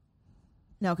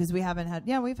 No, because we haven't had...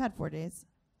 Yeah, we've had 4 days.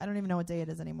 I don't even know what day it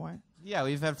is anymore. Yeah,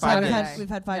 we've had 5 days. We've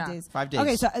had 5 days. 5 days.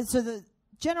 Okay, so the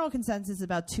general consensus is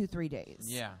about 2-3 days.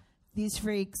 Yeah. These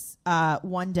freaks,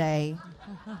 1 day.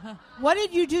 What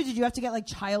did you do? Did you have to get like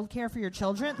childcare for your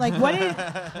children? Like, what did?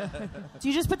 Do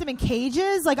you just put them in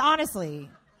cages? Like, honestly.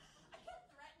 I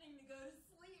kept threatening to go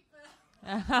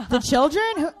to sleep. The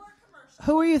children?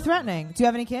 Who are you threatening? Do you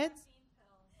have any kids?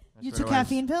 You took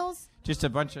caffeine pills? Just a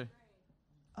bunch of...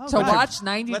 watch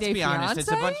 90 Day Fiancé? Let's be honest.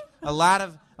 It's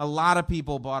a lot of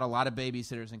people bought a lot of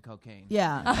babysitters and cocaine.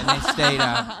 Yeah. And they stayed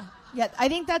out. Yeah, I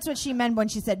think that's what she meant when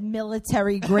she said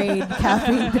military-grade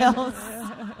caffeine pills.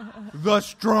 The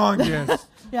strongest.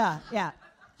 Yeah.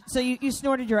 So you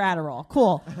snorted your Adderall.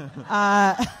 Cool.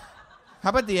 How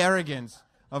about the arrogance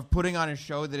of putting on a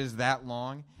show that is that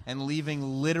long and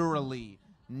leaving literally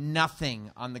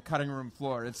nothing on the cutting room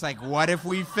floor? It's like, what if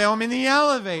we film in the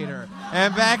elevator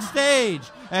and backstage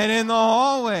and in the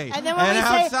hallway and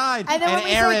outside and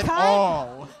air it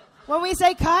all? When we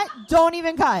say cut, don't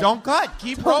even cut. Don't cut.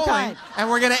 Keep rolling, and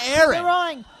we're going to air it. Keep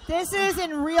rolling. This is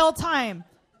in real time.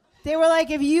 They were like,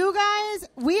 if you guys,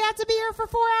 we had to be here for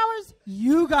 4 hours,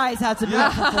 you guys had to be here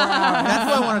for 4 hours.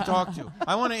 That's who I want to talk to.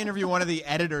 I want to interview one of the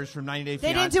editors from 90 Day Fiancé.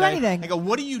 They didn't do anything. I go,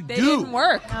 what do you They do? didn't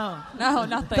work. No,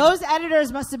 nothing. Those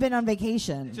editors must have been on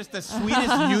vacation. Just the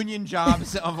sweetest union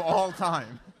jobs of all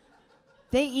time.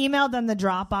 They emailed them the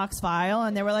Dropbox file,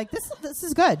 and they were like, this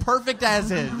is good. Perfect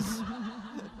as is.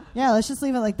 Yeah, let's just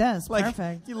leave it like this. Like,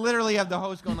 perfect. You literally have the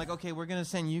host going like, okay, we're going to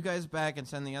send you guys back and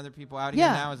send the other people out here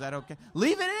now. Is that okay?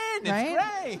 Leave it in. It's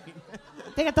great.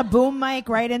 They got the boom mic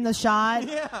right in the shot.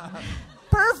 Yeah.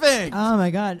 Perfect. Oh,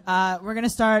 my God. We're going to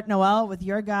start, Noelle, with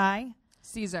your guy.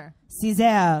 Caesar. He's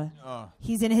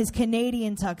in his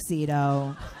Canadian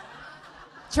tuxedo.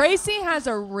 Tracy has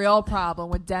a real problem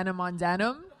with denim on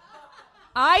denim.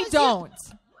 I don't.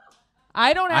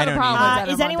 I don't have a problem with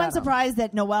denim. Is anyone surprised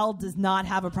that Noelle does not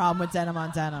have a problem with denim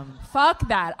on denim? Fuck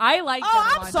that. I like denim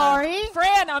on I'm sorry. denim.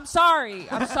 Fran, I'm sorry.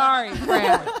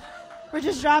 Fran. We're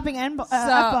just dropping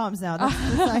F-bombs now.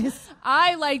 That's nice.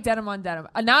 I like denim on denim.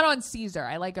 Not on Caesar.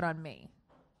 I like it on me.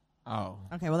 Oh.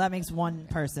 Okay, well, that makes one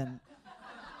person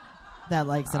that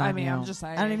likes it on you. I'm just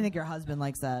saying. I don't even think your husband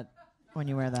likes that when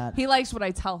you wear that. He likes what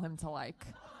I tell him to like.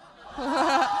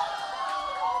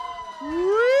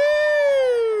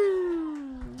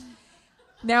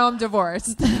 Now I'm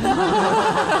divorced. Don't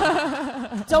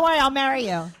worry, I'll marry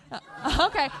you.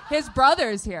 Okay, his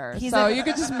brother's here, so you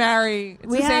could just marry. It's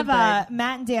we the same have thing.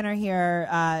 Matt and Dan are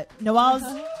here. Noelle's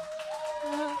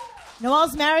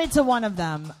married to one of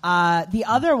them. The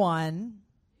other one,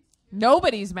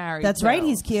 nobody's married. That's right.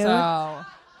 He's cute. So.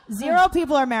 0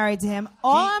 people are married to him.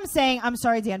 All I'm saying, I'm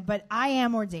sorry, Dan, but I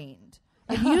am ordained.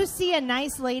 If you see a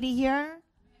nice lady here,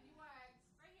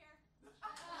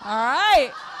 all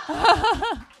right.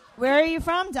 Where are you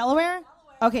from? Delaware?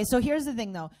 Okay, so here's the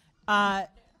thing, though.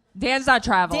 Dan's not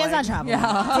traveling. Yeah.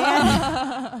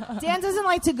 Dan doesn't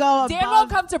like to go. Dan won't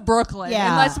come to Brooklyn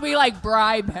unless we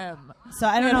bribe him. So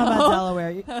I don't know about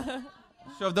Delaware.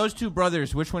 So of those two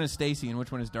brothers, which one is Stacey and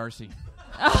which one is Darcey?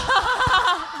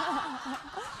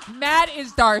 Matt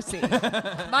is Darcey.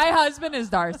 My husband is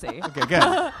Darcey. Okay,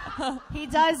 good. He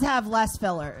does have less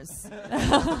fillers.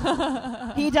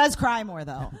 He does cry more,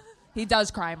 though. He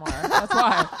does cry more. That's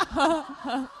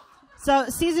why. So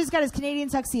Caesar's got his Canadian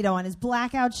tuxedo on, his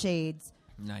blackout shades.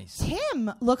 Nice. Tim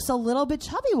looks a little bit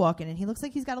chubby walking in. He looks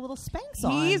like he's got a little Spanx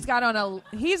on. He's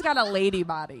got a lady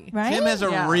body. Right? Tim has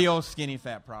a real skinny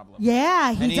fat problem.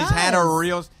 Yeah, he does. And he's had a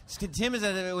real... Tim is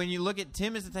when you look at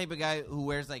Tim is the type of guy who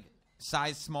wears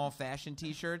size small fashion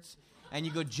T-shirts, and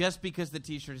you go, just because the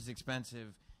T-shirt is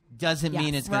expensive doesn't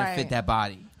mean it's going to fit that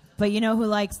body. But you know who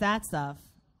likes that stuff?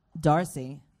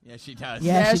 Darcey. Yeah, she does.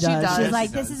 Yeah, she does. She's like,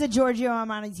 this is a Giorgio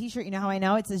Armani T-shirt. You know how I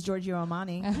know? It says Giorgio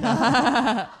Armani.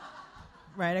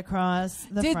 Right across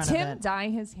the front of it. Did Tim dye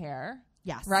his hair?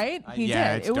 Yes. Right? He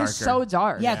did. It was so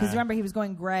dark. Yeah, because remember, he was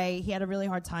going gray. He had a really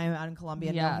hard time out in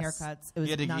Colombia. No haircuts. It was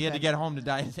he had to get home to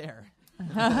dye his hair.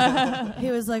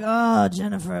 He was like, oh,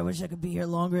 Jennifer, I wish I could be here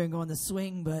longer and go on the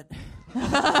swing, but...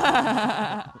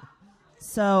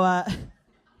 So,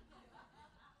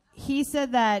 he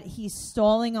said that he's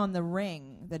stalling on the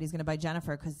ring that he's going to buy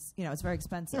Jennifer because, it's very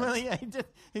expensive. Well, yeah, he did.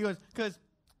 He goes, because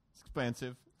it's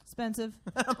expensive. Expensive.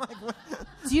 I'm like, what?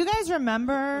 Do you guys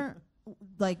remember,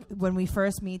 when we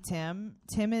first meet Tim?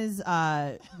 Tim is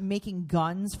making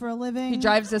guns for a living. He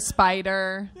drives a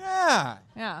Spider. Yeah.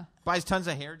 Yeah. Buys tons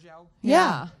of hair gel.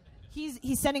 Yeah.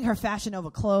 He's sending her Fashion Nova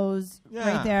clothes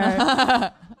right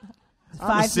there.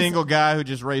 I'm a single guy who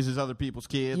just raises other people's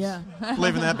kids. Yeah.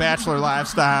 Living that bachelor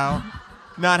lifestyle.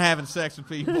 Not having sex with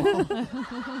people.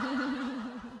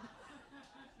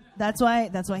 That's why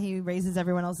he raises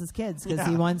everyone else's kids, because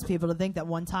he wants people to think that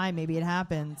one time maybe it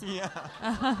happened. Yeah.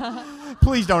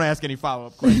 Please don't ask any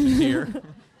follow-up questions here.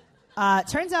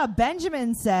 Turns out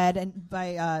Benjamin said, and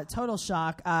by total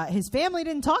shock, his family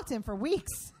didn't talk to him for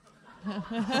weeks.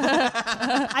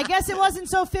 I guess it wasn't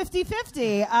so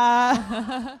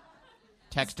 50-50.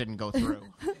 Text didn't go through.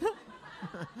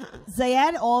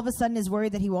 Zayed all of a sudden is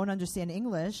worried that he won't understand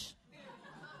English.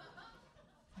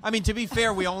 I mean, to be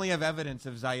fair, we only have evidence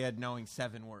of Zayed knowing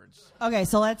 7 words. Okay,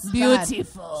 so let's...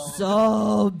 Beautiful.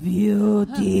 So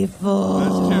beautiful.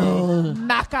 That's 2.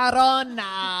 Macarona.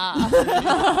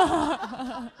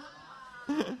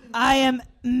 I am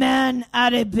man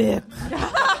Arabic.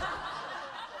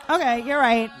 Okay, you're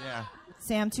right. Yeah.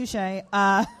 Sam, touche.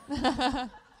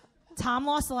 Tom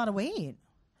lost a lot of weight.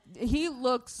 He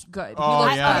looks good. Oh, he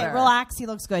looks yeah. better. Okay, relax. He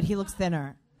looks good. He looks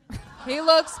thinner. He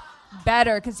looks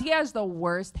better because he has the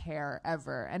worst hair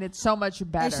ever, and it's so much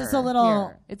better. It's just a little...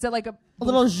 Here. It's like a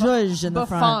little zhuzh in the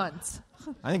front.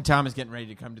 I think Tom is getting ready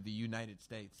to come to the United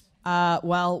States.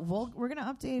 Well, we're going to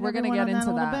update We're going to get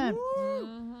into that. A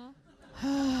little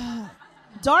bit.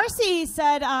 Darcey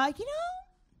said,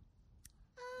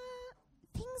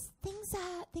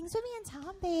 things with me and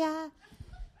Tom, they died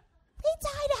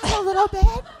out a little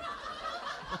bit.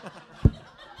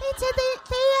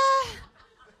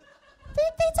 They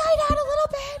died out a little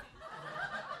bit.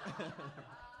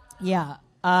 Yeah.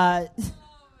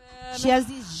 She has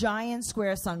these giant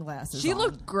square sunglasses. She on.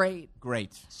 looked great.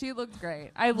 Great. She looked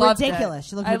great. I loved ridiculous. it.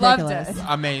 She looked I ridiculous. loved it.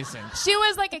 Amazing. She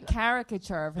was like a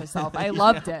caricature of herself. I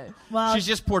loved it. Well, She's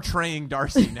just portraying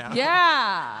Darcey now.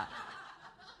 Yeah.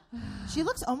 she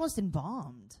looks almost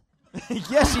embalmed.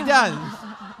 Yes, she does.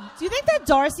 Do you think that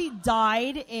Darcey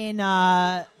died in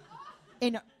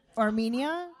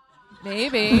Armenia?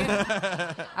 Maybe.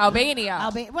 Albania.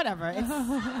 Whatever. It's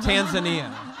Tanzania.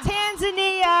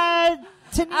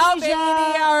 Tunisia,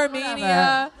 Albania,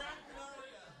 Armenia,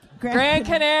 Gran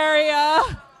Canaria.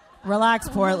 Relax,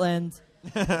 Portland.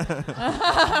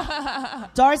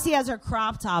 Darcey has her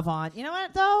crop top on. You know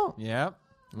what, though? Yep.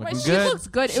 Looking But good. she looks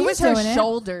good. She's it was her doing it.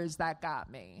 shoulders that got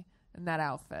me in that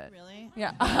outfit. Really?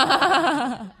 Yeah.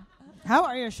 How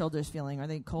are your shoulders feeling? Are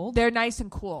they cold? They're nice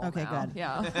and cool. Okay, now. good.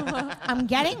 Yeah. I'm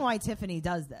getting why Tiffany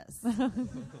does this.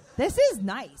 This is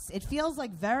nice. It feels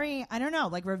like very, I don't know,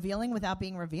 like revealing without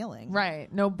being revealing.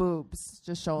 Right. No boobs,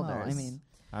 just shoulders. Well, I mean,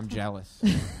 I'm jealous.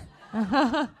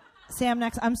 Sam,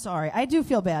 next. I'm sorry. I do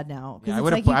feel bad now. Yeah,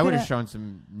 it's I would have shown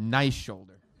some nice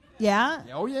shoulder. Yeah?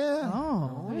 Oh, yeah.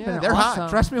 Oh. Yeah, they're hot.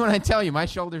 Trust me when I tell you, my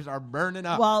shoulders are burning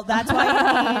up. Well, that's why you need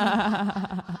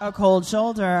a cold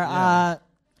shoulder. Yeah.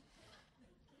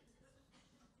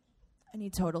 I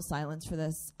need total silence for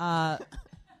this.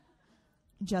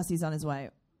 Jesse's on his way.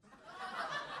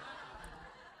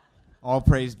 All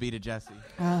praise be to Jesse.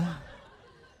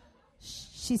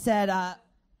 She said, I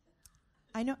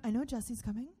know Jesse's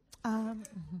coming.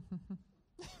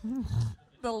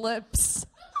 The lips.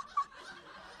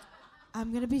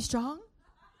 I'm going to be strong.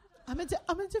 I'm a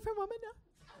different woman now.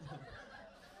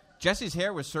 Jesse's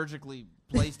hair was surgically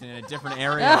placed in a different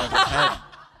area of his head.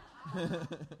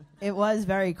 It was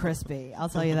very crispy, I'll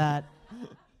tell you that.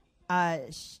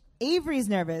 Avery's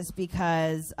nervous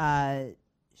because,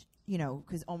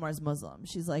 because Omar's Muslim.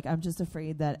 She's like, I'm just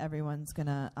afraid that everyone's going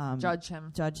to Judge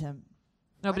him.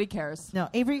 Nobody cares. No,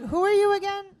 Avery, who are you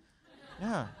again?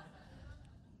 Yeah.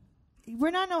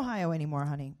 We're not in Ohio anymore,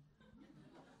 honey.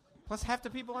 Plus half the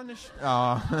people on this Do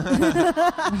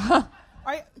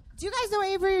you guys know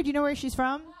Avery, or do you know where she's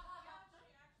from?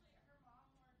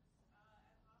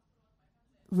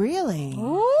 Really?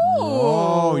 Ooh.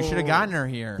 Oh, you should have gotten her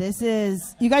here.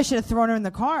 You guys should have thrown her in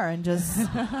the car and just,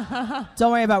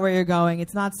 don't worry about where you're going.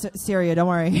 It's not Syria, don't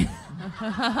worry.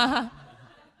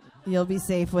 You'll be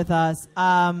safe with us.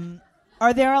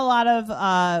 Are there a lot of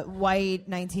white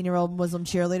 19-year-old Muslim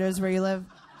cheerleaders where you live?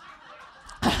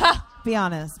 Be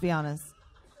honest.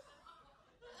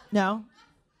 No?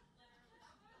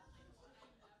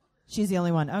 She's the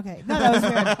only one. Okay. No, that was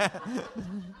weird.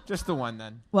 Just the one,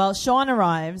 then. Well, Sean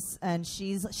arrives, and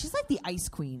she's like the ice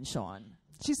queen, Sean.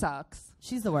 She sucks.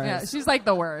 She's the worst. Yeah, she's like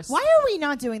the worst. Why are we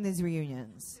not doing these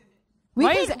reunions?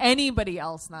 Why is anybody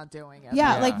else not doing it?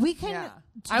 Yeah, like we can. Yeah.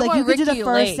 Like you could do the Ricky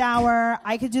first Lake. hour.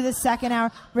 I could do the second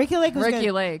hour. Ricky Lake was Ricky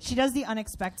good. Lake. She does the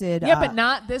unexpected. Yeah, but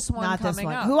not this one not coming this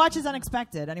one. up. Who watches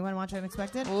Unexpected? Anyone watch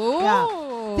Unexpected? Ooh.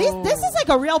 Yeah. This is like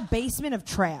a real basement of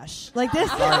trash. Like this.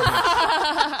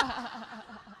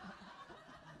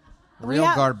 Real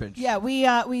garbage. Yeah, we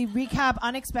recap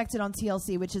Unexpected on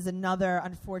TLC, which is another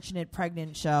unfortunate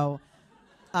pregnant show.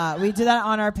 We do that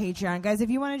on our Patreon. Guys, if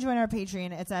you want to join our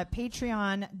Patreon, it's at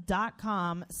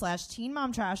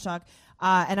patreon.com/teenmomtrashtalk.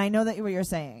 And I know that what you're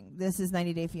saying. This is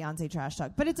 90 Day Fiancé Trash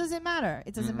Talk. But it doesn't matter.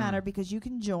 It doesn't matter because you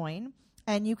can join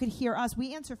and you could hear us.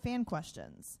 We answer fan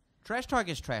questions. Trash talk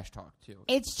is trash talk, too.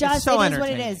 It's just, so it is what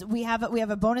it is. entertaining. We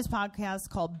have a bonus podcast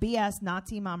called BS, Not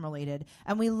Teen Mom Related.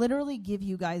 And we literally give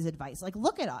you guys advice. Like,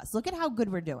 look at us. Look at how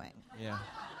good we're doing. Yeah.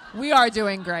 We are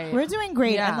doing great. We're doing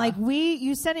great. Yeah. And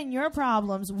you send in your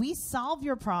problems, we solve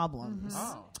your problems.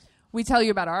 Mm-hmm. Oh. We tell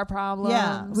you about our problems.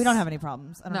 Yeah, we don't have any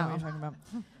problems. I don't know what you're talking about.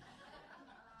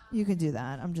 You can do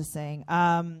that. I'm just saying.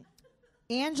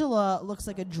 Angela looks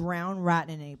like a drowned rat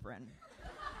in an apron.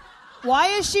 Why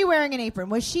is she wearing an apron?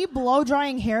 Was she blow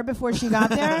drying hair before she got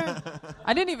there?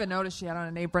 I didn't even notice she had on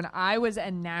an apron. I was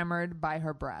enamored by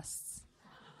her breasts.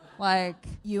 Like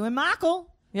you and Michael.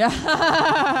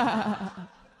 Yeah.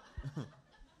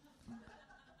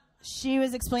 She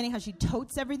was explaining how she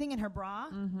totes everything in her bra.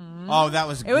 Mm-hmm. Oh, that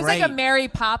was great. It was like a Mary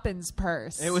Poppins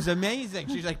purse. It was amazing.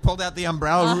 She's like pulled out the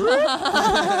umbrella.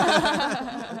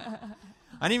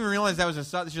 I didn't even realize that was a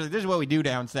South. She's like, this is what we do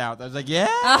down south. I was like, yeah.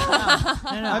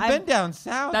 No, I've been down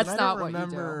south. That's not what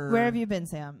remember. You do. Where have you been,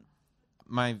 Sam?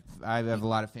 I have a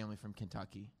lot of family from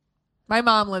Kentucky. My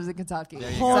mom lives in Kentucky.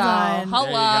 Hold on.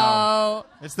 Hello.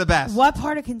 It's the best. What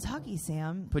part of Kentucky,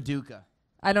 Sam? Paducah.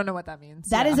 I don't know what that means.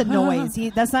 That is a noise.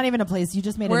 That's not even a place. You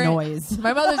just made a noise.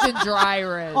 My mother's in Dry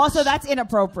Ridge. Also, that's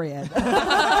inappropriate.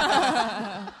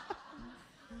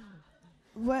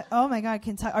 What? Oh my God,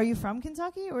 Kentucky! Are you from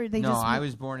Kentucky, or they just? No, I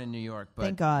was born in New York, but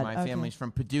thank God. My family's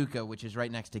from Paducah, which is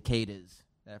right next to Cadiz.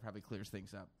 That probably clears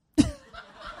things up.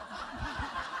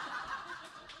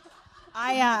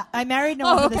 I married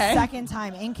Noelle for the second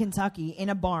time in Kentucky in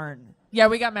a barn. Yeah,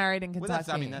 we got married in Kentucky.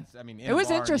 Well, it was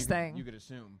interesting. You could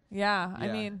assume. Yeah, I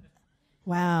mean,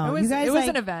 wow, it was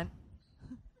an event.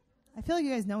 I feel like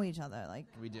you guys know each other. Like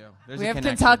we do. We have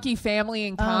Kentucky family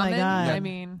in common. Oh my God. I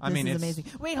mean, this is amazing.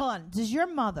 Wait, hold on. Does your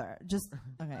mother just?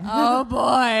 Okay. Oh boy!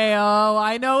 Oh,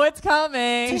 I know what's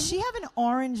coming. Does she have an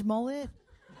orange mullet?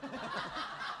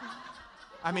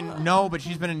 I mean, no, but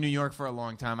she's been in New York for a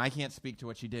long time. I can't speak to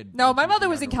what she did. No, my mother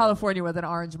was in California with an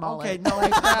orange mullet. Okay, no,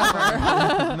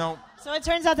 no. So it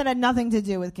turns out that it had nothing to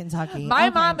do with Kentucky.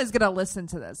 My mom is going to listen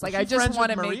to this. Like, I just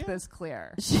want to make this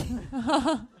clear.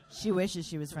 She wishes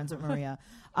she was friends with Maria.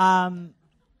 Shout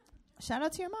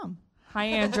out to your mom. Hi,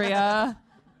 Andrea.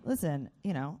 Listen,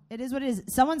 it is what it is.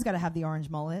 Someone's got to have the orange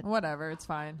mullet. Whatever, it's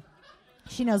fine.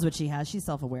 She knows what she has. She's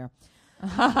self-aware.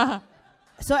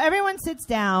 So everyone sits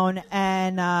down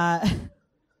and,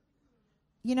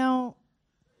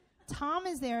 Tom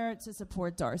is there to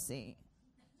support Darcey.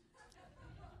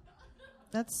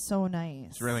 That's so nice.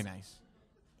 It's really nice.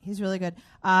 He's really good.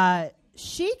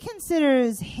 She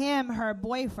considers him her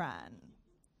boyfriend.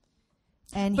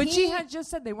 But she had just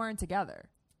said they weren't together.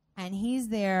 And he's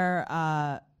there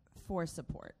for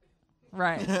support.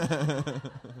 Right.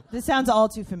 This sounds all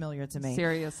too familiar to me.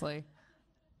 Seriously.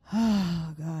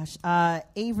 Oh, gosh.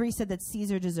 Avery said that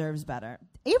Caesar deserves better.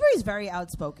 Avery's very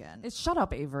outspoken. Shut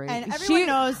up, Avery. And everyone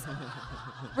knows.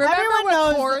 Remember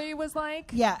what Corey was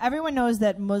like? Yeah, everyone knows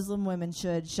that Muslim women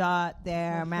should shut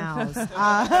their mouths.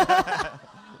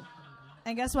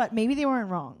 And guess what? Maybe they weren't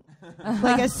wrong.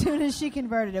 Like, as soon as she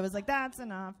converted, it was like, that's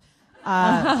enough.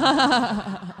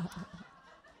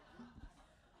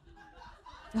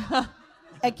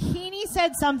 Akini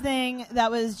said something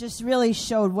that was just really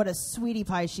showed what a sweetie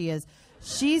pie she is.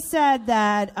 She said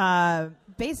that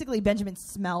basically Benjamin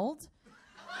smelled.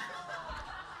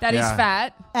 That he's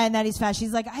fat. And that he's fat.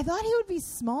 She's like, I thought he would be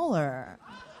smaller.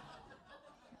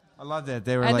 I love that.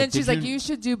 They were and then she's like, you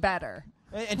should do better.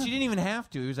 And she didn't even have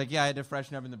to. He was like, yeah, I had to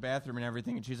freshen up in the bathroom and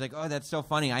everything. And she's like, oh, that's so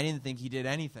funny. I didn't think he did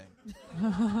anything.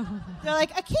 They're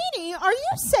like, Akini, are you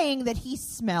saying that he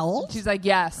smelled? She's like,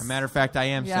 yes. As a matter of fact, I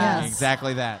am saying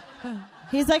exactly that.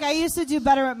 He's like, I used to do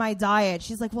better at my diet.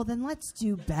 She's like, well, then let's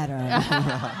do better.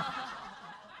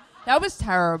 That was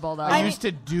terrible, though. I used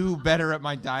to do better at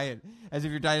my diet. As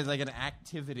if your diet is like an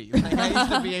activity. Like, I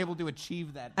used to be able to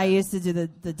achieve that. I used to do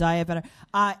the diet better.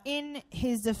 In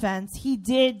his defense, he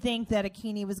did think that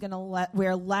Akini was going to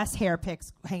wear less hair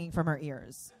picks hanging from her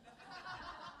ears.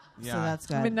 Yeah. So that's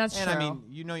good. I mean, that's true. I mean,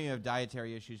 you have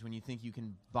dietary issues when you think you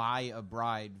can buy a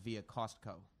bride via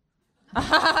Costco.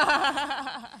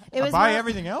 Buy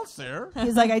everything else there.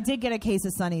 He's like, I did get a case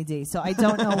of Sunny D, so I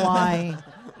don't know why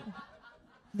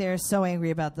they're so angry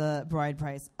about the bride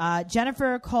price.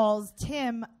 Jennifer calls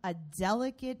Tim a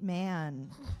delicate man.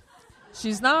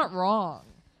 She's not wrong.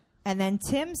 And then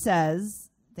Tim says,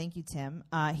 thank you, Tim.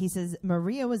 He says,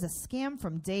 Maria was a scam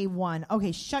from day one.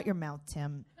 Okay, shut your mouth,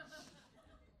 Tim.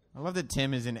 I love that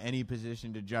Tim is in any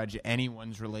position to judge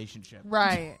anyone's relationship.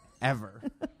 Right. Ever.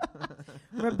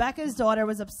 Rebecca's daughter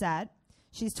was upset.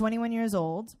 She's 21 years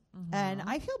old. Mm-hmm. And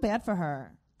I feel bad for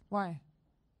her. Why?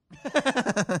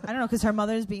 I don't know, because her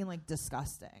mother's being, like,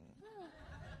 disgusting.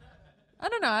 I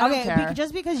don't know. I don't care.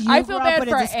 Just because you grew up with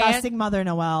a disgusting mother,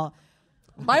 Noelle.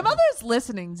 My mother's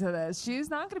listening to this. She's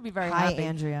not going to be very happy. Hi,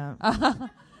 Andrea.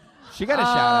 She got a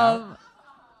shout out.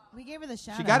 We gave her the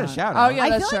shout out. She got a shout out. Oh, yeah, I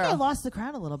that's feel true. like I lost the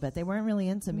crowd a little bit. They weren't really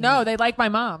into me. No, they like my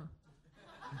mom.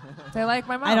 They like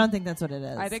my mom. I don't think that's what it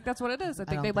is. I think that's what it is. I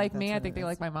think they like me. I think they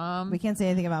like my mom. We can't say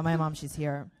anything about my mom. She's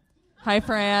here. Hi,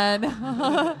 Fran.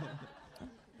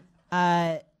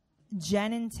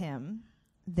 Jen and Tim,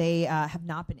 they have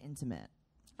not been intimate.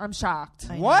 I'm shocked.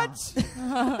 What?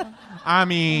 I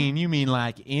mean, you mean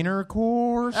like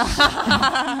intercourse?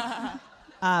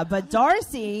 But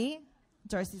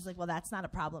Darcey's like, well, that's not a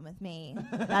problem with me.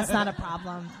 That's not a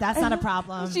problem. That's not a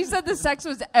problem. She said the sex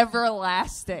was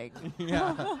everlasting.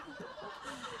 Yeah.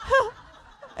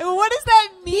 What does that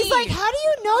mean? He's like, how do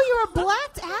you know you were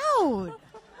blacked out?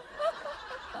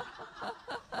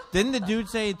 Didn't the dude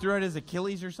say he threw out his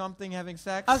Achilles or something having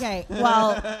sex? Okay,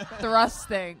 well,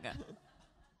 Thrusting.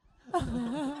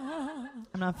 I'm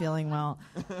not feeling well.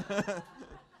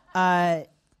 Ben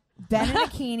and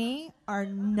Akini are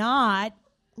not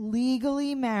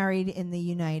legally married in the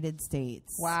United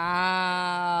States.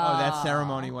 Wow. Oh, that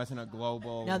ceremony wasn't a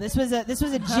global. No, this was a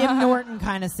Jim Norton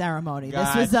kind of ceremony.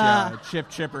 Gotcha. This was Chip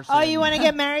Chipperson. Oh, you want to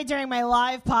get married during my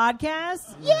live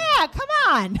podcast? Yeah, come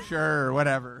on. Sure,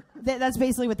 whatever. That's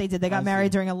basically what they did. They got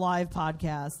married during a live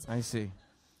podcast. I see.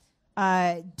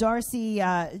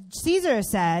 Darcey, Caesar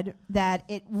said that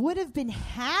it would have been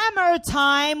hammer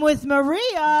time with Maria.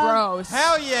 Gross.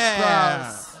 Hell yeah.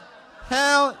 Gross.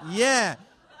 Hell yeah.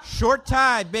 Short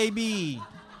tie, baby.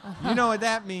 You know what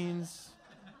that means.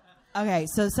 Okay,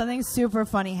 so something super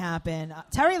funny happened.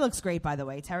 Terry looks great, by the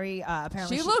way. Terry,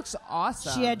 apparently... She looks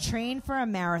awesome. She had trained for a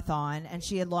marathon, and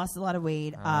she had lost a lot of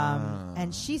weight.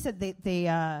 And she said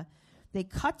they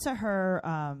cut to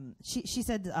her... She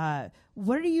said,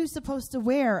 what are you supposed to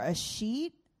wear, a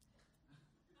sheet?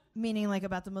 Meaning like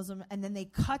about the Muslim... And then they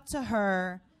cut to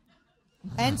her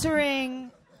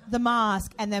entering the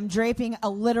mosque and them draping a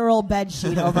literal bed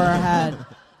sheet over her head.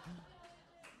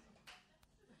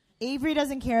 Avery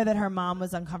doesn't care that her mom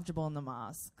was uncomfortable in the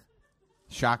mosque.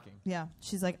 Shocking. Yeah.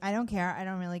 She's like, I don't care. I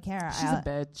don't really care. She's a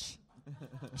bitch.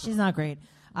 She's not great.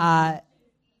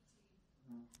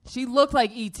 She looked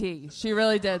like E.T. She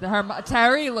really did.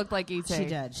 Terry looked like E.T. She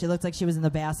did. She looked like she was in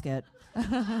the basket.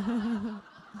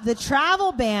 The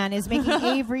travel ban is making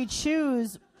Avery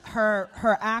choose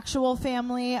her actual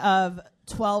family of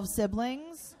 12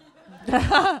 siblings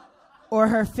or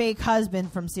her fake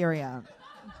husband from Syria.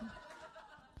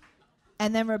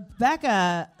 And then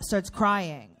Rebecca starts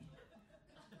crying.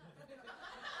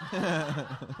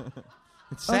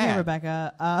 It's sad. Okay,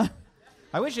 Rebecca.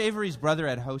 I wish Avery's brother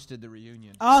had hosted the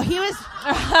reunion. Oh, he was...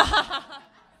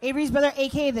 Avery's brother,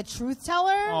 a.k.a. the truth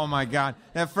teller? Oh, my God.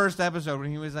 That first episode when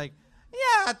he was like,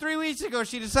 yeah, 3 weeks ago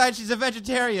she decided she's a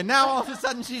vegetarian. Now all of a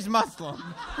sudden she's Muslim.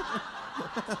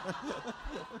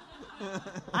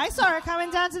 I saw her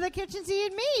coming down to the kitchen to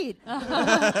eat meat.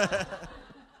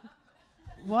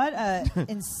 What a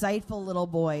insightful little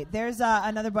boy. There's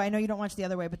another boy. I know you don't watch The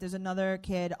Other Way, but there's another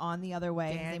kid on The Other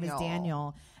Way. His name is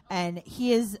Daniel. And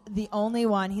he is the only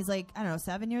one. He's like, I don't know,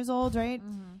 7 years old, right?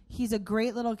 Mm-hmm. He's a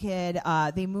great little kid.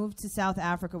 They moved to South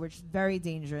Africa, which is very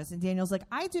dangerous. And Daniel's like,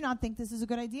 I do not think this is a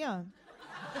good idea.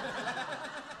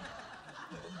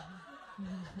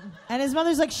 And his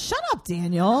mother's like, shut up,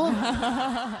 Daniel.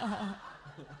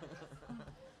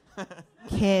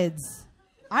 Kids.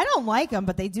 I don't like them,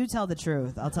 but they do tell the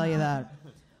truth. I'll tell you that.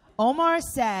 Omar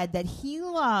said that he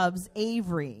loves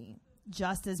Avery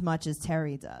just as much as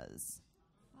Terry does.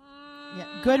 Yeah,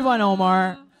 good one,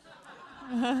 Omar.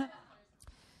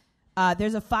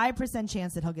 There's a 5%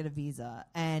 chance that he'll get a visa.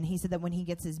 And he said that when he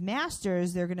gets his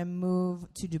master's, they're going to move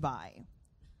to Dubai.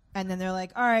 And then they're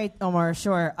like, all right, Omar,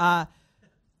 sure.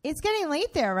 It's getting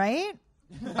late there, right?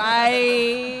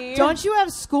 Bye. Don't you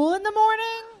have school in the morning?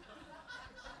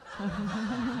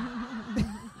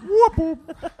 Whoop,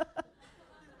 whoop.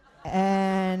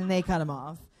 And they cut him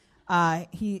off.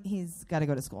 He's got to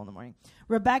go to school in the morning.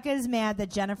 Rebecca is mad that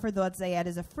Jennifer thought Zayed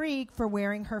is a freak for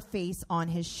wearing her face on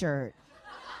his shirt.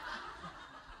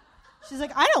 She's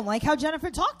like, I don't like how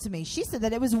Jennifer talked to me. She said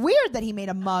that it was weird that he made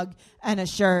a mug and a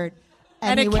shirt.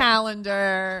 And a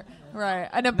calendar. Right.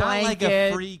 And a blanket. Not like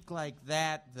a freak like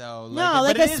that, though. No,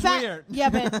 but it is weird. Yeah,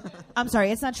 but I'm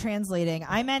sorry, it's not translating.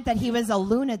 I meant that he was a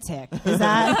lunatic. Is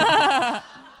that...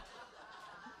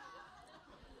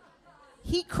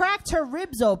 He cracked her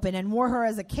ribs open and wore her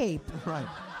as a cape. Right.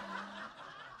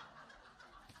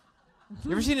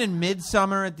 You ever seen in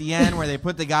Midsummer at the end where they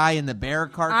put the guy in the bear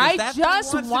carcass? I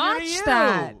just watched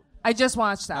that. I just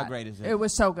watched that. How great is it? It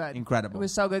was so good. Incredible. It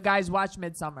was so good. Guys, watch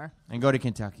Midsummer. And go to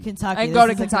Kentucky. Kentucky. And go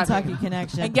to Kentucky. Kentucky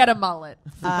Connection. And get a mullet.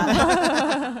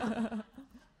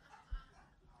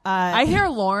 I hear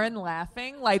Lauren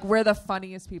laughing like we're the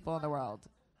funniest people in the world.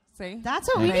 See? That's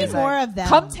what we need more of them.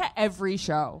 Come to every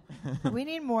show. We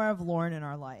need more of Lauren in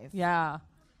our life. Yeah.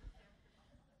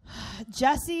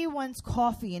 Jesse wants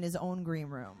coffee in his own green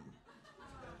room.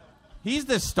 He's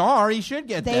the star. He should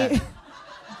get that.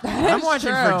 I'm watching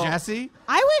for Jesse.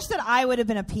 I wish that I would have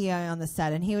been a PI on the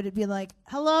set, and he would have been like,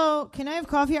 "Hello, can I have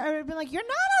coffee?" I would have been like, "You're not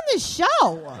on this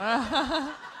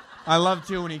show." I love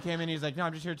too when he came in. He's like, "No,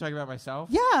 I'm just here to talk about myself."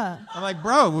 Yeah. I'm like,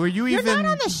 "Bro, were you You're even? You're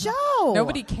not on the show.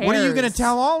 Nobody cares. What are you going to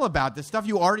tell all about? The stuff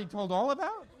you already told all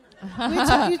about?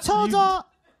 You told all.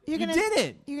 You did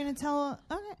it. You're gonna tell.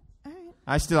 Okay, all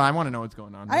right. I want to know what's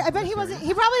going on. I bet he wasn't.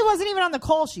 He probably wasn't even on the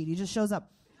call sheet. He just shows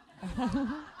up.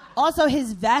 Also,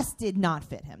 his vest did not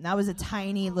fit him. That was a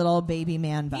tiny little baby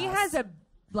man vest. He has a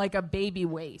baby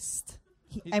waist.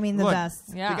 The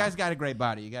vest. Yeah. The guy's got a great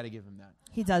body. You got to give him that.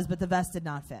 He does, but the vest did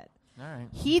not fit. All right.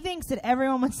 He thinks that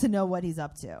everyone wants to know what he's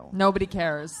up to. Nobody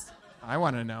cares. I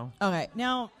want to know. Okay,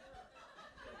 now,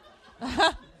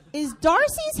 is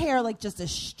Darcey's hair like just a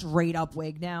straight up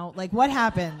wig now? Like, what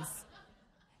happens?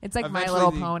 It's like My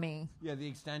Little Pony. Yeah, the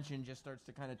extension just starts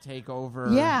to kind of take over.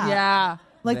 Yeah. Yeah.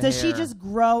 Like, does she just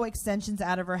grow extensions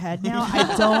out of her head now?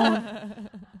 I don't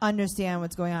understand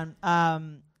what's going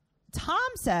on. Tom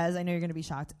says, I know you're going to be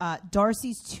shocked,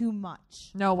 Darcey's too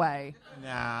much. No way.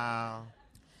 No.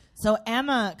 So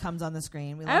Emma comes on the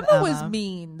screen. We love Emma was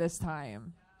mean this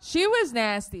time. She was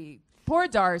nasty. Poor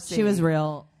Darcey. She was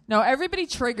real. No, everybody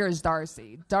triggers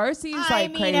Darcey. Darcey's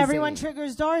like crazy. Everyone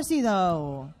triggers Darcey,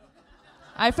 though.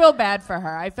 I feel bad for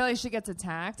her. I feel like she gets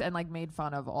attacked and like made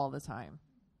fun of all the time.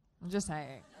 I'm just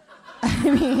saying. I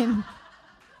mean,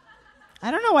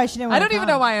 I don't know why she didn't want to come. I don't even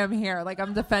know why I'm here. Like,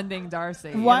 I'm defending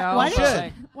Darcey. Why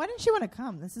didn't she want to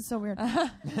come? This is so weird.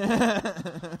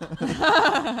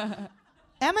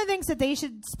 Emma thinks that they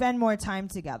should spend more time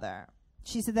together.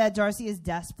 She said that Darcey is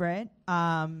desperate.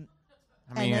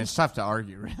 It's tough to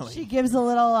argue, really. She gives a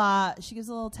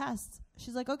little test.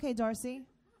 She's like, "Okay, Darcey,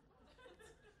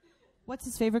 what's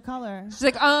his favorite color?" She's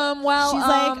like,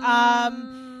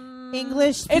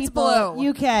 English it's people,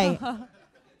 blue. UK.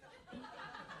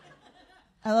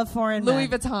 I love foreign Louis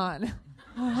men.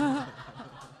 Vuitton.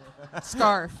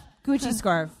 Scarf. Gucci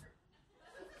scarf.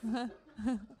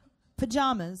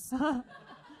 Pajamas.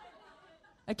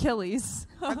 Achilles.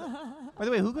 By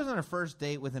the way, who goes on a first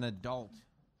date with an adult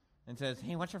and says,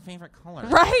 "Hey, what's your favorite color?"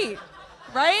 Right.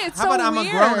 It's How about so I'm weird.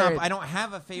 a grown-up, I don't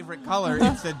have a favorite color.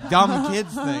 It's a dumb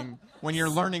kids thing when you're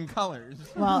learning colors.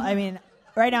 Well, I mean,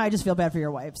 right now I just feel bad for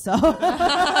your wife, so.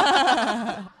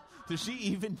 Does she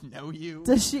even know you?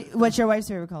 What's your wife's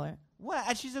favorite color?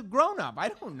 What? She's a grown-up. I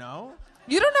don't know.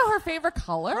 You don't know her favorite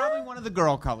color? Probably one of the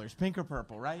girl colors, pink or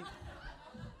purple, right?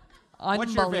 Unbelievable.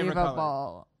 What's your favorite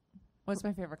color? What's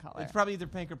my favorite color? It's probably either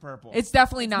pink or purple. It's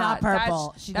definitely not.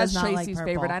 Purple. She does that's not Tracy's like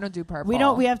favorite. purple. I don't do purple. We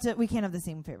can't have the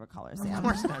same favorite color, Sam. Of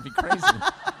course, that'd be crazy.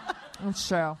 That's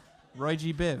true. Roy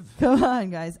G. Biv. Come on,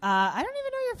 guys. I don't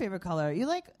even know your favorite color. You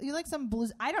like some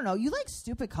blues. I don't know. You like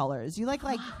stupid colors. You like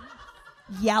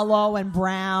yellow and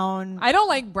brown. I don't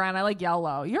like brown. I like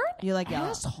yellow. You like yellow.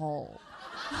 Asshole.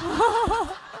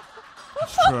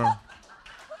 True.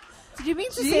 Did you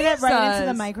mean to say that right into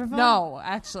the microphone? No,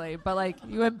 actually. But,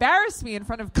 you embarrassed me in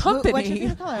front of company. What's your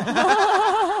favorite color?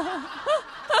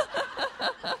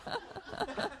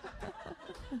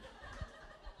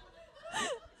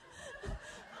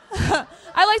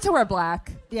 I like to wear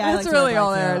black. Yeah, that's really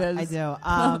all there it is. I do.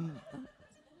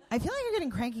 I feel like you're getting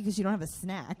cranky because you don't have a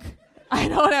snack. I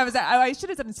don't have a snack. I should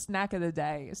have done a snack of the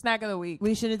day, a snack of the week.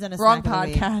 We should have done a Wrong snack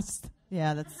of the podcast. week.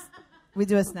 Yeah, we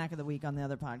do a snack of the week on the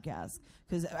other podcast.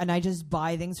 And I just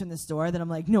buy things from the store that I'm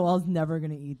like, Noelle's never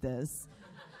going to eat this.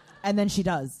 And then she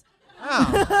does.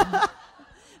 Oh.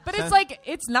 But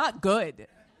it's not good.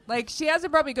 She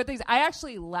hasn't brought me good things. I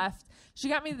actually left. She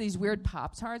got me these weird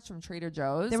Pop-Tarts from Trader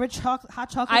Joe's. They were hot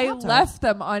chocolate I Pop-Tarts. left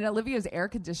them on Olivia's air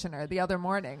conditioner the other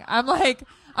morning. I'm like,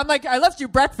 I left you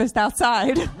breakfast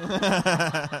outside.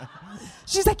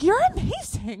 She's like, "You're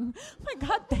amazing." Oh my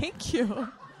God, thank you.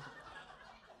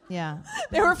 Yeah.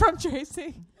 They were from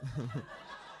Tracy.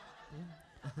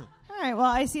 All right. Well,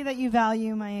 I see that you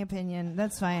value my opinion.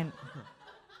 That's fine.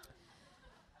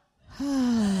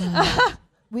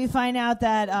 We find out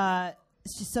that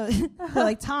so they're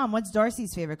like, "Tom, what's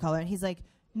Darcey's favorite color?" And he's like,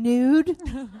 "Nude."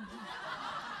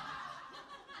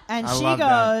 And she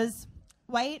goes,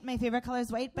 "White. My favorite color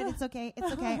is white, but it's okay.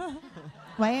 It's okay.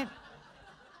 White."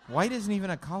 White isn't even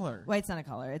a color. White's not a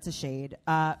color. It's a shade.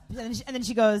 And then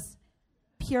she goes,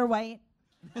 "Pure white."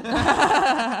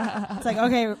 It's like,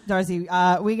 okay,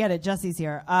 Darcey, we get it. Jesse's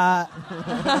here.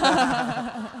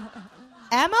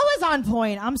 Emma was on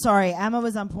point. I'm sorry. Emma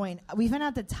was on point. We found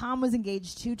out that Tom was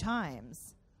engaged 2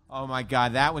 times. Oh, my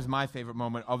God. That was my favorite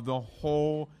moment of the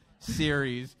whole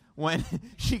series when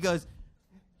she goes,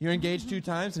 "You're engaged 2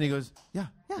 times?" And he goes, yeah.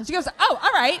 And she goes, "Oh,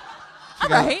 all right. All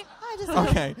right."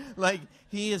 Okay. Like,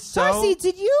 he is so... Darcey,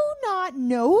 did you not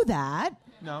know that?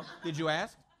 No. Did you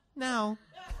ask? No.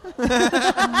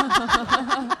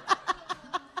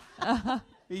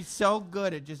 He's so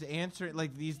good at just answering,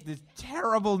 like, this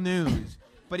terrible news.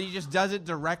 But he just does it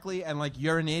directly, and, like,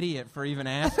 you're an idiot for even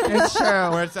asking. It's true.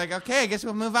 Where it's like, okay, I guess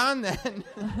we'll move on then.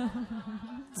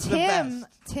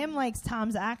 Tim likes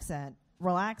Tom's accent.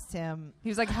 Relax, Tim. He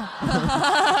was like...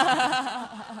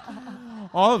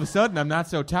 All of a sudden, I'm not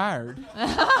so tired.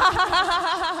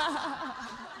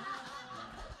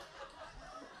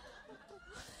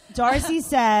 Darcey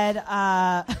said,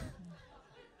 I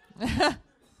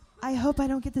hope I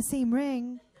don't get the same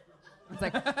ring. He's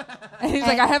like,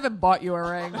 I haven't bought you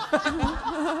a ring.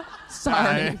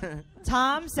 Sorry.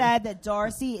 Tom said that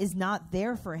Darcey is not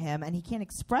there for him and he can't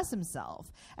express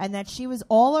himself, and that she was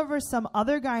all over some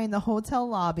other guy in the hotel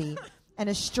lobby and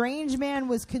a strange man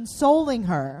was consoling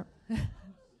her.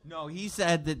 No, he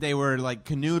said that they were like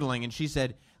canoodling, and she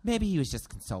said, maybe he was just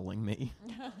consoling me.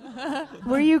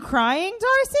 Were you crying,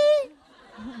 Darcey?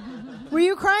 Were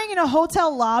you crying in a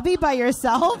hotel lobby by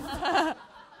yourself?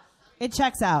 It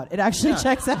checks out. It actually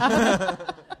checks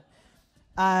out.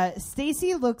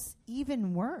 Stacey looks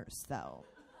even worse, though.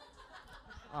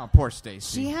 Oh, poor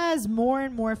Stacey. She has more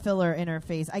and more filler in her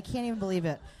face. I can't even believe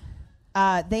it.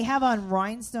 They have on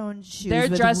rhinestone shoes. They're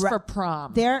dressed for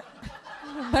prom. They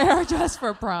are dressed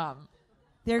for prom.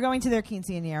 They're going to their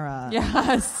quinceañera.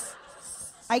 Yes.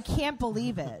 I can't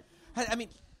believe it. I mean,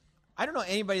 I don't know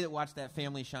anybody that watched that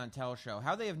Family Chantel show.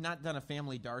 How they have not done a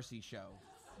Family Darcey show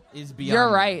is beyond. You're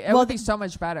right. It would be so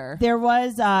much better. There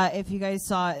was, if you guys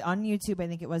saw it on YouTube, I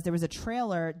think it was, there was a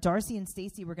trailer. Darcey and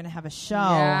Stacey were going to have a show.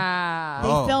 Yeah.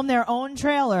 They filmed their own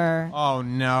trailer. Oh,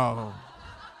 no.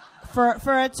 For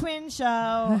a twin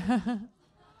show.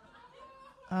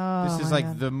 This is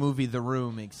like the movie The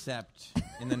Room, except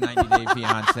in the 90 Day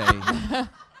Fiancé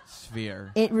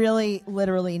sphere. It really,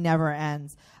 literally never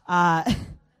ends.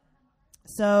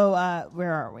 So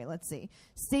where are we? Let's see.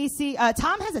 Stacey,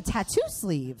 Tom has a tattoo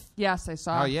sleeve. Yes, I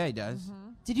saw. Oh, yeah, he does.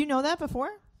 Mm-hmm. Did you know that before?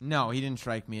 No, he didn't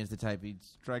strike me as the type. He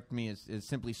struck me as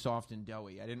simply soft and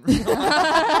doughy. I didn't realize.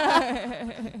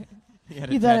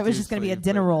 You thought it was just going to be a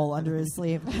dinner roll under his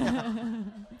sleeve.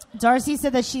 Darcey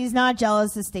said that she's not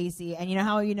jealous of Stacey, and you know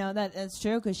how you know that that's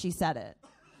true? Because she said it.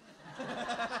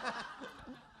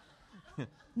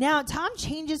 Now, Tom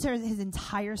changes his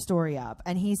entire story up,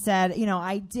 and he said,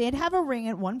 I did have a ring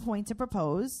at one point to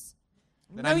propose.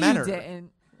 Then I met her.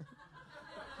 Didn't.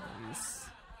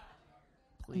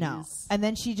 Please. No. And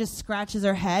then she just scratches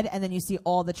her head, and then you see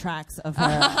all the tracks of her.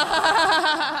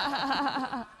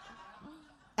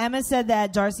 Emma said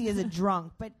that Darcey is a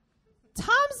drunk, but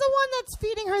Tom's the one that's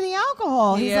feeding her the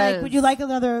alcohol. He's like, would you like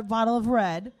another bottle of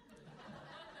red?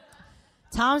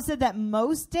 Tom said that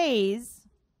most days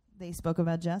they spoke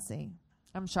about Jessie.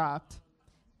 I'm shocked.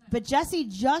 But Jessie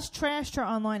just trashed her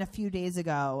online a few days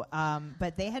ago,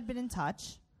 but they had been in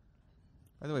touch.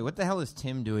 By the way, what the hell is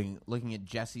Tim doing looking at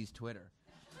Jessie's Twitter?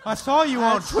 I saw you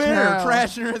on Twitter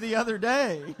trashing her the other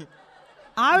day.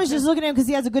 I was just looking at him because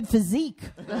he has a good physique.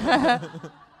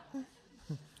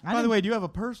 By the way, do you have a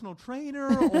personal trainer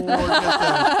or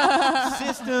just a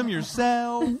system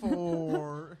yourself?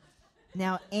 Or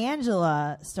Now,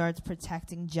 Angela starts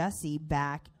protecting Jessie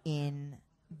back in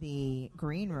the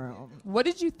green room. What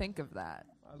did you think of that?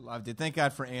 I loved it. Thank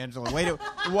God for Angela.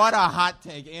 What a hot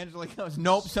take. Angela goes,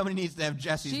 nope, somebody needs to have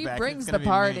Jessie's back. She brings the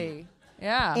party.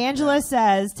 Yeah. Angela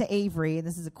says to Avery, and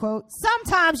this is a quote,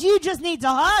 "Sometimes you just need to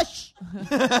hush."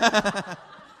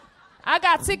 I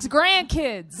got 6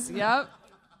 grandkids. Yep.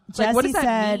 Jessie what does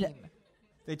that mean?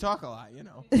 They talk a lot, you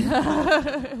know.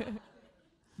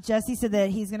 Jessie said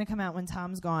that he's going to come out when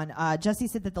Tom's gone. Jessie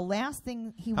said that the last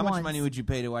thing he wants... How much money would you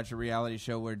pay to watch a reality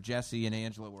show where Jessie and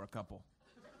Angela were a couple?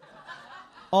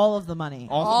 All of the money.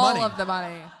 All of the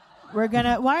money. We're going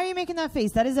to... Why are you making that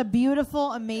face? That is a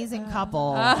beautiful, amazing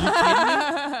couple. You kidding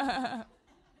me?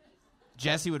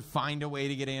 Jessie would find a way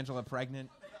to get Angela pregnant.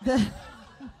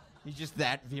 He's just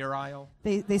that virile.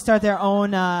 They start their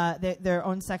own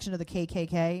section of the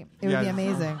KKK. It would be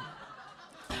amazing.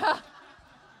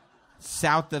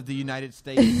 South of the United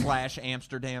States /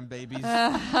 Amsterdam babies.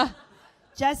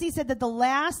 Jessie said that the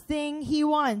last thing he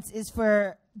wants is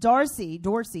for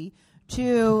Darcey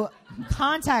to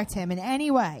contact him in any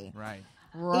way. Right.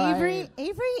 Avery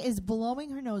is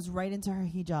blowing her nose right into her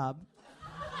hijab.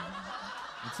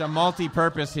 It's a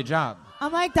multi-purpose hijab.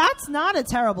 I'm like, that's not a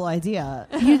terrible idea.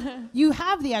 You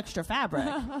have the extra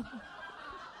fabric.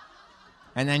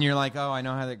 And then you're like, oh, I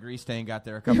know how that grease stain got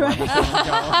there a couple of episodes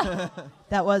ago.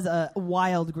 That was a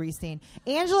wild grease stain.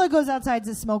 Angela goes outside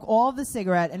to smoke all of the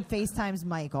cigarette and FaceTimes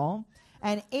Michael.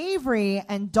 And Avery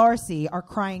and Darcey are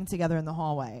crying together in the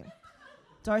hallway.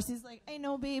 Darcey's like, I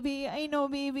know, baby.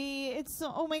 It's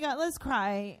so, oh, my God, let's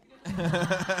cry.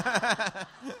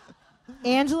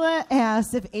 Angela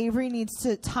asks if Avery needs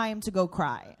time to go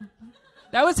cry.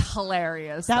 That was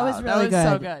hilarious. That was really good.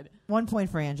 So good. 1 point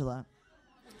for Angela.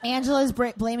 Angela is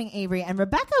blaming Avery, and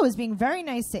Rebecca was being very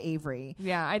nice to Avery.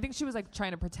 Yeah, I think she was like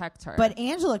trying to protect her. But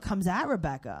Angela comes at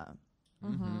Rebecca.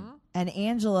 Mm-hmm. And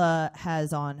Angela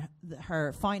has on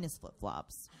her finest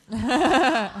flip-flops.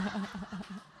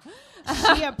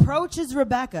 She approaches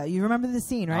Rebecca. You remember the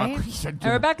scene, right? And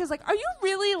Rebecca's like, are you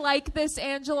really like this,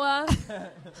 Angela?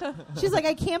 She's like,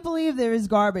 I can't believe there is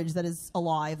garbage that is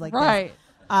alive like right.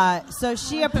 this. So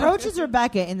she approaches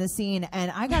Rebecca in the scene, and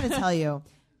I got to tell you,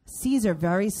 Caesar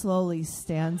very slowly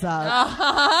stands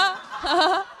up.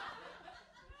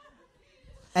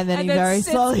 And then he very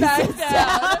slowly sits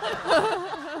down.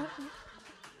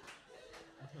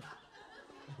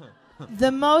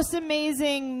 The most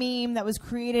amazing meme that was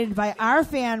created by our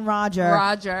fan, Roger.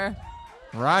 I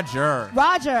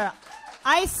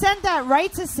sent that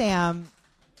right to Sam.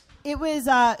 It was,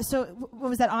 what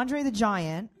was that? Andre the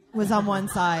Giant was on one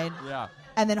side. Yeah.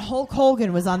 And then Hulk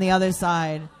Hogan was on the other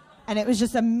side. And it was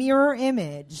just a mirror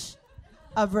image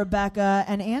of Rebecca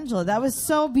and Angela. That was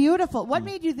so beautiful. What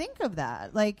made you think of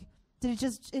that? Like, did it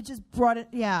just brought it?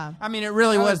 Yeah. I mean, it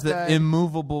really was the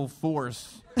immovable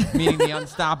force, meaning the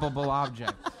unstoppable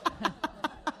object.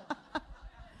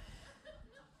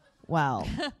 Wow.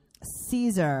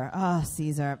 Caesar.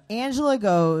 Angela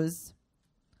goes,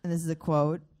 and this is a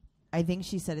quote. I think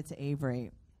she said it to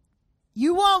Avery.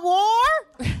 You want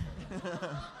war?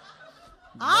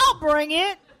 I'll bring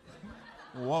it.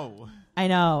 Whoa. I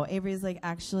know. Avery's like,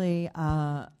 actually,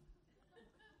 my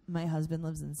husband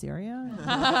lives in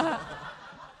Syria.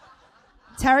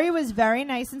 Terry was very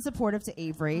nice and supportive to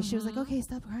Avery. Mm-hmm. She was like, okay,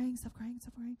 stop crying.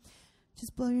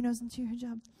 Just blow your nose into your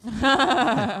hijab.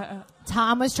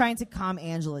 Tom was trying to calm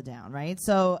Angela down, right?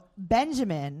 So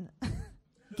Benjamin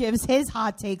gives his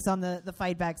hot takes on the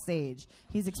fight backstage.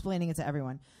 He's explaining it to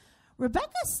everyone. Rebecca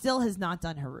still has not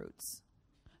done her roots.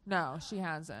 No, she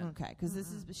hasn't. Okay, because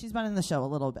she's been in the show a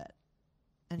little bit,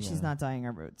 and she's not dyeing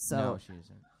her roots. So no, she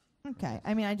isn't. Okay,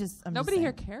 I mean, nobody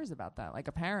here cares about that. Like,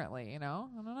 apparently, I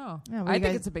don't know. Yeah, I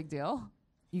think it's a big deal.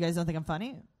 You guys don't think I'm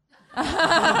funny?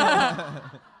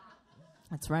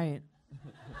 That's right.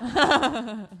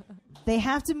 They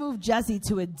have to move Jesse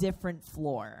to a different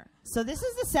floor. So this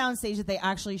is the soundstage that they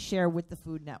actually share with the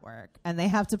Food Network, and they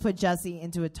have to put Jesse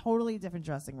into a totally different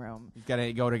dressing room. He's got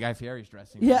to go to Guy Fieri's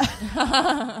dressing room.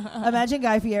 Yeah. Imagine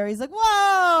Guy Fieri's like,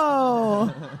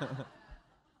 whoa!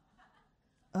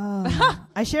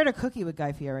 I shared a cookie with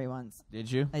Guy Fieri once.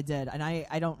 Did you? I did. And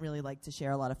I don't really like to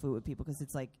share a lot of food with people because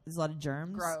it's like there's a lot of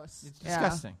germs. Gross. It's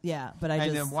disgusting. Yeah, but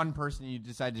and then one person you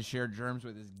decide to share germs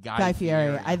with is Guy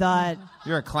Fieri. I thought...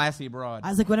 You're a classy broad. I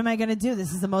was like, what am I going to do?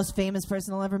 This is the most famous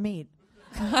person I'll ever meet.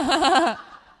 In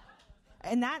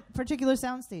that particular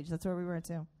soundstage, that's where we were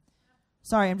too.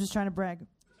 Sorry, I'm just trying to brag.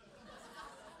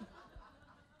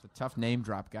 It's a tough name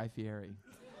drop, Guy Fieri.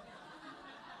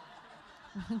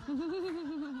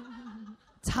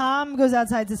 Tom goes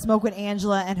outside to smoke with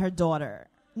Angela and her daughter.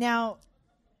 Now,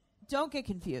 don't get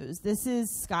confused. This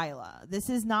is Skyla. This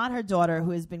is not her daughter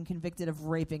who has been convicted of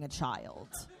raping a child.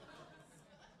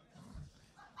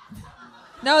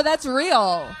 No, that's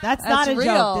real. That's not a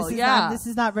real. joke. This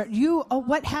is not you. Oh,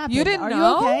 what happened? You didn't Are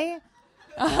know? You okay?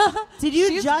 Did you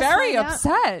She's just very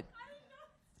upset.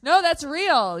 No, that's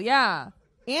real. Yeah.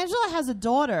 Angela has a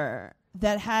daughter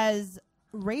that has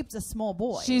raped a small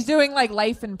boy. She's doing like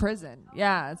life in prison.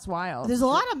 Yeah, it's wild. There's a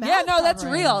lot of mouth no, that's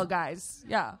real, guys.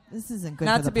 Yeah. This isn't good.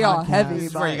 Not for to the be podcast. all heavy, This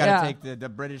is but where you got to take the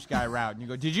British guy route, and you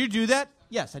go, "Did you do that?"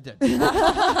 Yes, I did.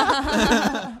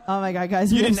 Oh my God,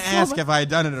 guys! You didn't ask if I had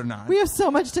done it or not. We have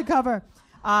so much to cover.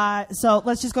 So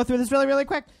let's just go through this really, really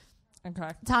quick.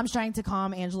 Okay. Tom's trying to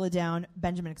calm Angela down.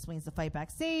 Benjamin explains the fight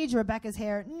backstage. Rebecca's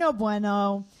hair, no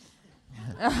bueno.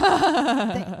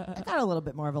 I got a little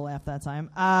bit more of a laugh that time.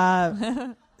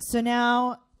 So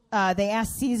now they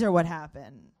ask Caesar what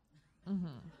happened. Mm-hmm.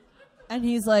 And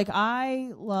he's like,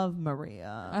 I love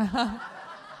Maria.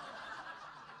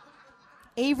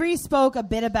 Avery spoke a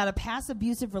bit about a past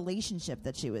abusive relationship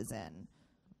that she was in.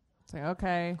 It's like,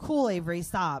 okay. Cool, Avery,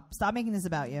 stop. Stop making this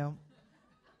about you.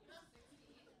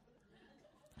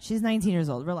 She's 19 years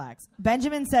old. Relax.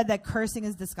 Benjamin said that cursing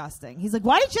is disgusting. He's like,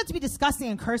 why did you have to be disgusting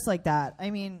and curse like that? I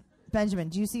mean, Benjamin,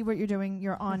 do you see what you're doing?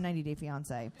 You're on 90 Day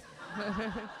Fiancé.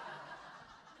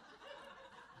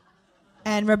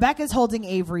 And Rebecca's holding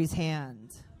Avery's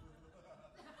hand.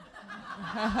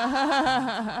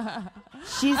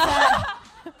 She said...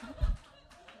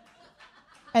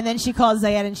 And then she calls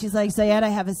Zayed and she's like, Zayed, I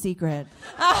have a secret.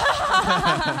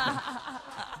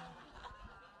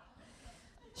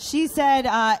 She said,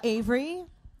 Avery,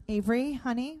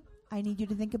 honey, I need you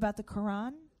to think about the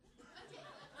Quran.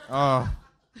 Oh,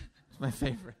 it's my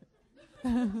favorite.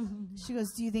 She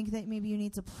goes, do you think that maybe you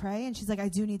need to pray? And she's like, I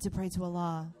do need to pray to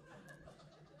Allah.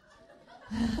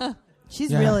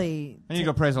 She's really... I need to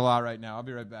go praise Allah right now. I'll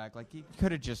be right back. Like, you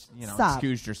could have just, Stop.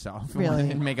 excused yourself.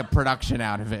 Really? And make a production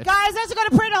out of it. Guys, let's go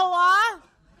to pray to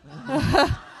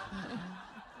Allah.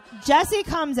 Jesse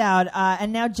comes out,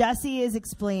 and now Jesse is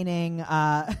explaining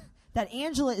that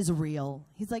Angela is real.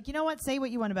 He's like, you know what? Say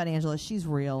what you want about Angela. She's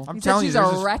real. I'm telling you, she's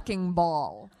a wrecking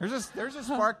ball. There's a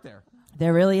spark there.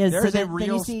 There really is. There's a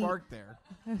real spark there.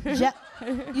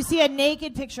 You see a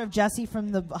naked picture of Jesse from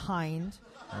the behind.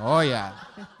 Oh, yeah.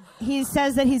 He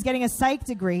says that he's getting a psych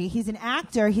degree. He's an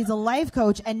actor. He's a life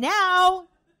coach. And now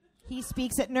he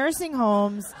speaks at nursing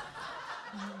homes.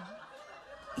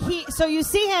 So you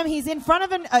see him. He's in front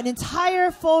of an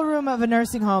entire full room of a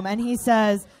nursing home. And he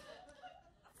says,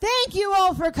 thank you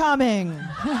all for coming.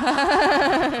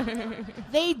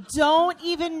 They don't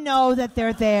even know that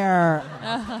they're there.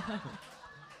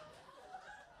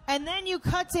 And then you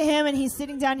cut to him and he's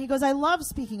sitting down. He goes, I love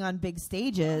speaking on big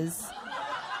stages.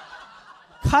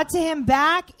 Cut to him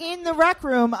back in the rec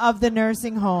room of the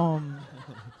nursing home.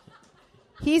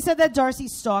 He said that Darcey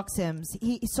stalks him.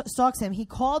 He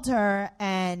called her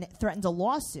and threatened a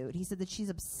lawsuit. He said that she's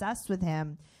obsessed with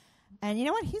him. And you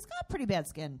know what? He's got pretty bad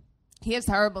skin. He has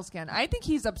terrible skin. I think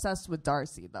he's obsessed with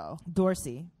Darcey, though.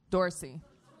 Darcey.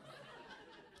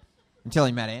 Until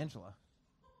he met Angela.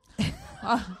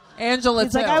 Angela,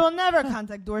 He's too. like, I will never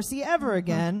contact Darcey ever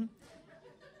again.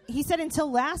 He said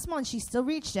until last month she still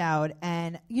reached out.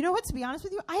 And you know what? To be honest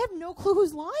with you, I have no clue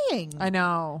who's lying. I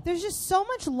know. There's just so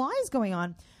much lies going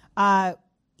on.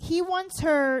 He wants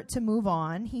her to move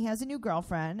on. He has a new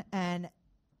girlfriend. And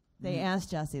they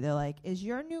asked Jesse, they're like, is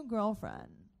your new girlfriend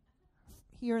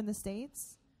here in the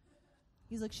States?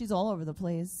 He's like, she's all over the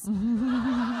place.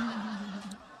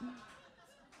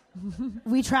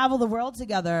 We travel the world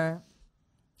together.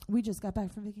 We just got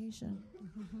back from vacation.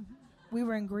 We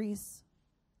were in Greece.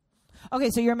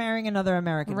 Okay, so you're marrying another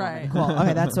American right. woman. Cool.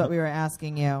 Okay, that's what we were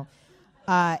asking you.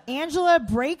 Angela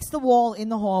breaks the wall in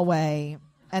the hallway,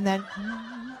 and then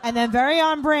very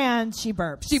on brand, she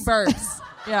burps.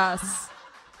 Yes.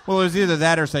 Well, it was either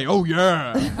that or say, oh,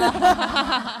 yeah.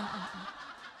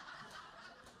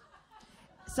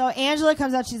 So Angela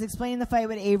comes out. She's explaining the fight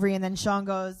with Avery, and then Sean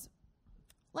goes,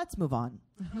 let's move on.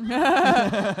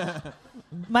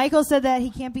 Michael said that he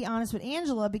can't be honest with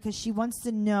Angela because she wants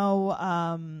to know...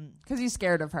 Because he's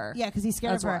scared of her. Yeah, because he's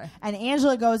scared That's of her. why. And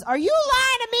Angela goes, are you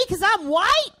lying to me because I'm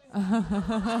white?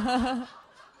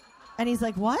 And he's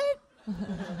like, what?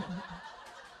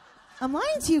 I'm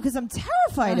lying to you because I'm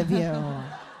terrified of you.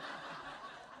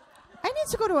 I need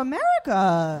to go to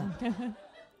America.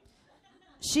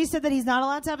 She said that he's not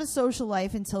allowed to have a social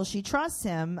life until she trusts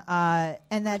him,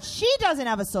 and that she doesn't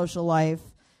have a social life.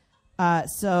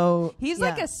 So he's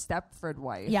like a Stepford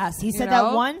wife. Yes, he said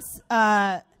that once.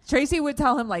 Tracy would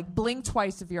tell him, like, blink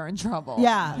twice if you're in trouble.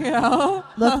 Yeah. You know?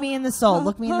 Look me in the soul.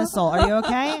 Look me in the soul. Are you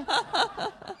okay?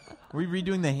 Are we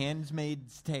redoing The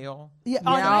Handmaid's Tale? Yeah.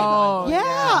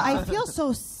 Yeah. I feel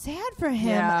so sad for him.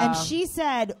 Yeah. And she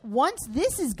said, once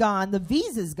this is gone, the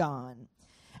visa's gone.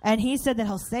 And he said that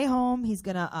he'll stay home. He's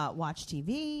going to watch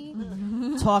TV,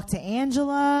 talk to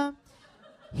Angela.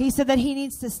 He said that he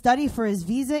needs to study for his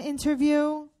visa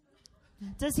interview.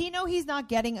 Does he know he's not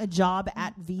getting a job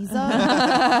at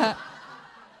Visa?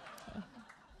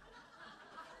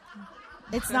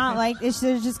 It's not like they're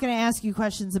just going to ask you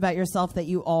questions about yourself that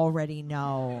you already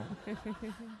know.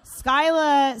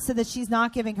 Skyla said that she's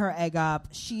not giving her egg up.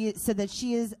 She said that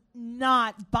she is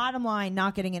not, bottom line,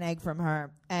 not getting an egg from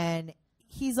her. And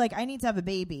he's like, I need to have a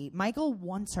baby. Michael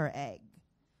wants her egg.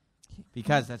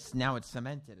 Because now it's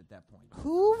cemented at that point.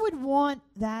 Who would want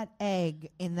that egg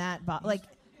in that box? Like,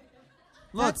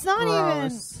 look, that's not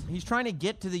even... He's trying to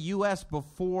get to the U.S.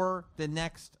 before the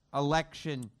next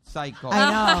election cycle.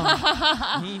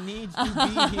 I know. He needs to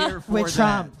be here for with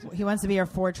Trump. He wants to be here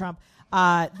for Trump.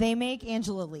 They make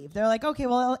Angela leave. They're like, okay,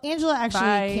 well, Angela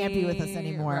actually can't be with us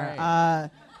anymore.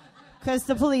 Because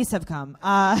the police have come.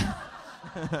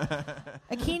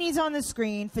 Akini's on the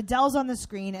screen, Fidel's on the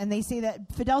screen, and they say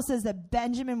that Fidel says that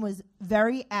Benjamin was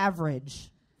very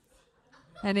average.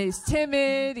 And he's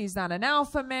timid, he's not an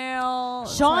alpha male.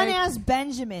 Sean asked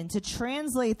Benjamin to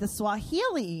translate the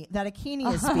Swahili that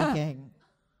Akini is speaking.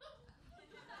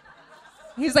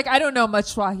 He's like, I don't know much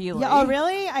Swahili. Yeah, oh,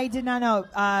 really? I did not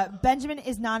know. Benjamin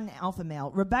is not an alpha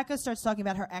male. Rebecca starts talking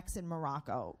about her ex in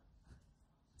Morocco.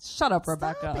 Shut up,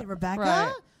 Rebecca. Stop it, Rebecca.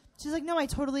 Right. She's like, no, I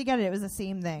totally get it. It was the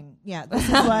same thing. Yeah, this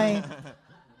is why.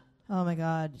 Oh, my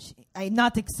God. I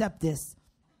not accept this.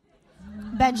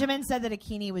 Benjamin said that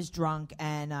Akini was drunk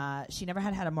and she never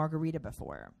had a margarita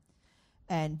before.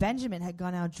 And Benjamin had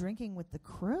gone out drinking with the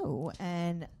crew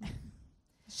and...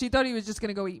 She thought he was just going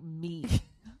to go eat meat.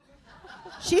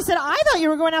 She said, I thought you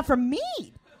were going out for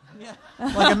meat. Yeah.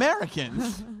 Like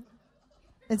Americans.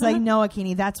 It's like, no,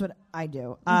 Akini, that's what I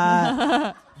do.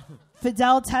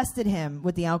 Fidel tested him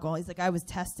with the alcohol. He's like, I was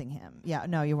testing him. Yeah,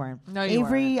 no, you weren't. No, you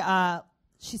Avery, weren't.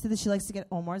 She said that she likes to get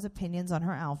Omar's opinions on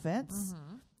her outfits.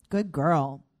 Mm-hmm. Good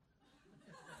girl.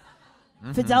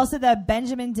 Mm-hmm. Fidel said that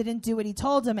Benjamin didn't do what he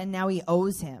told him, and now he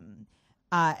owes him.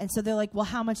 And so they're like, well,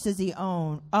 how much does he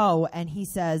owe? And he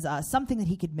says something that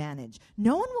he could manage.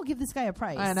 No one will give this guy a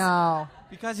price. I know.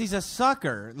 Because he's a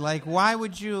sucker. Like, why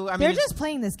would you? I mean, they're just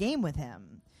playing this game with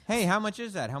him. Hey, how much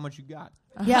is that? How much you got?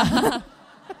 Yeah.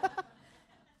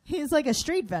 He's like a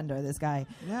street vendor, this guy.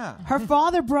 Yeah. Her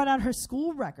father brought out her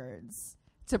school records.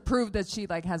 To prove that she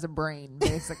like has a brain,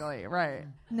 basically. Right.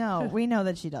 No, we know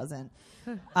that she doesn't.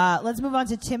 Let's move on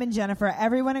to Tim and Jennifer.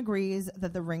 Everyone agrees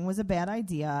that the ring was a bad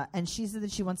idea, and she said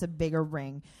that she wants a bigger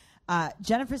ring.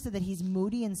 Jennifer said that he's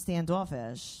moody and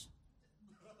standoffish.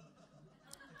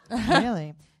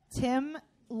 Really? Tim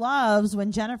loves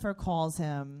when Jennifer calls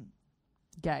him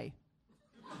gay.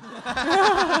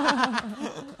 That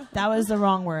was the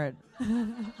wrong word.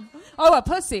 Oh, a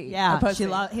pussy. Yeah, a pussy.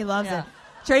 He loves it.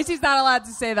 Tracy's not allowed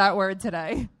to say that word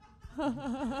today.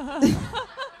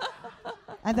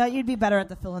 I thought you'd be better at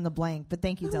the fill in the blank, but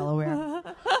thank you, Delaware.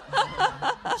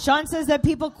 Sean says that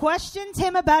people questioned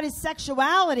him about his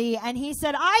sexuality, and he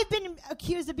said, I've been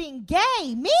accused of being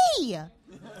gay. Me!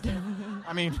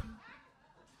 I mean,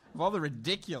 of all the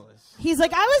ridiculous. He's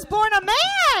like, I was born a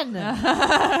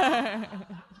man!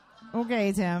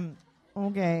 Okay, Tim.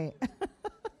 Okay.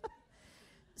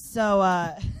 So,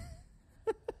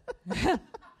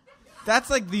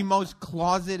 That's like the most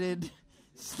closeted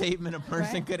statement a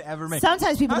person could ever make.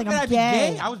 Sometimes people think I'm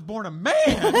gay. I was born a man.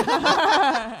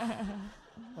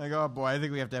 Like, oh boy, I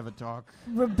think we have to have a talk.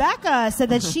 Rebecca said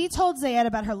that she told Zayed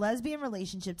about her lesbian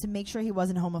relationship to make sure he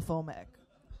wasn't homophobic.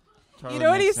 Totally. You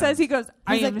know what he says? He goes,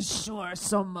 I am sure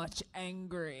so much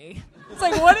angry. It's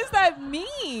like, what does that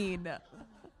mean?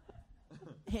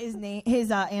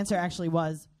 His answer actually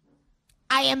was,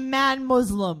 I am man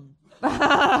Muslim.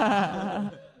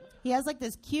 He has like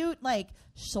this cute like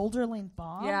shoulder length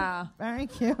bob. Yeah, very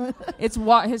cute. It's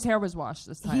his hair was washed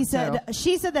this time.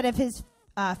 She said that if his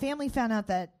family found out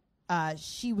that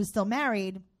she was still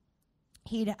married,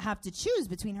 he'd have to choose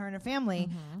between her and her family.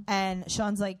 Mm-hmm. And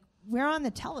Sean's like, we're on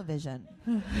the television.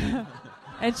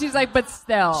 And she's like, but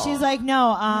still. She's like,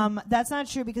 no, that's not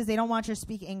true because they don't want her to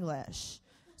speak English.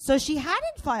 So she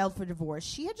hadn't filed for divorce.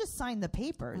 She had just signed the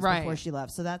papers before she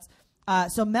left. So that's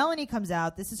so Melanie comes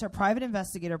out. This is her private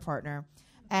investigator partner.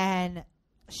 And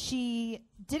she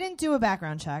didn't do a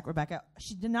background check, Rebecca.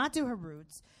 She did not do her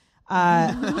roots.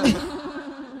 And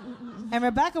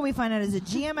Rebecca, we find out, is a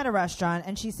GM at a restaurant.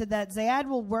 And she said that Zayed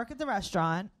will work at the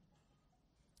restaurant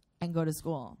and go to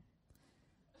school.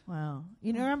 Wow.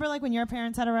 You remember like when your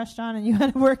parents had a restaurant and you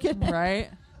had to work at it? Right.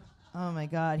 Oh, my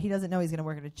God. He doesn't know he's going to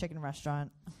work at a chicken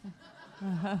restaurant.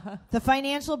 The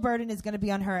financial burden is going to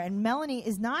be on her. And Melanie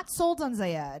is not sold on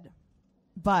Zayed.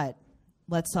 But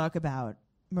let's talk about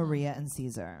Maria and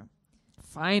Caesar.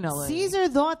 Finally. Caesar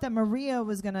thought that Maria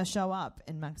was going to show up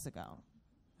in Mexico.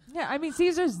 Yeah, I mean,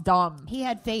 Caesar's dumb. He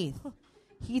had faith.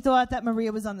 He thought that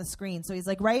Maria was on the screen. So he's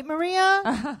like, right,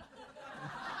 Maria?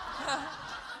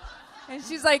 And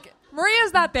she's like,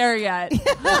 Maria's not there yet.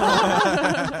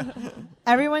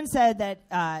 Everyone said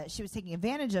that she was taking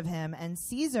advantage of him, and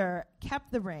Caesar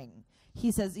kept the ring.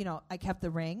 He says, I kept the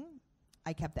ring.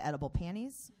 I kept the edible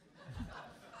panties.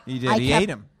 He did. He ate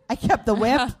them. I kept the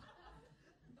whip.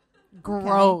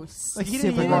 Gross. Like, he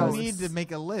didn't even need to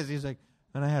make a list. He's like,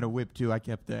 and I had a whip, too. I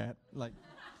kept that. Like,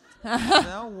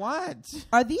 now what?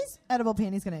 Are these edible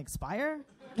panties going to expire?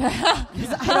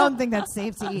 Because I don't think that's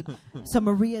safe to eat. So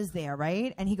Maria's there,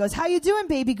 right? And he goes, how you doing,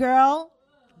 baby girl?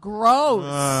 Gross.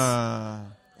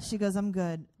 She goes, I'm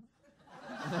good.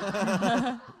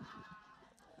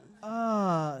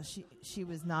 Oh, she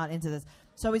was not into this.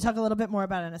 So we talk a little bit more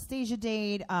about Anastasia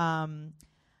date.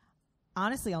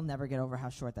 Honestly, I'll never get over how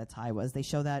short that tie was. They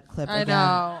show that clip again.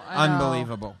 I know.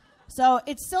 Unbelievable. So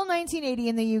it's still 1980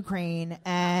 in the Ukraine,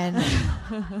 and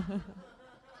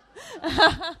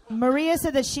Maria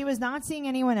said that she was not seeing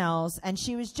anyone else, and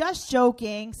she was just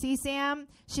joking. See, Sam?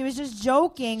 She was just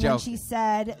joking when she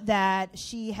said that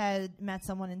she had met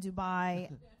someone in Dubai.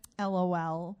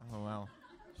 LOL. LOL.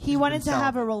 He wanted to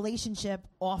have a relationship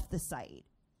off the site,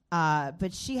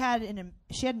 but she had an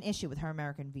issue with her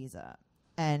American visa,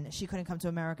 and she couldn't come to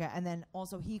America. And then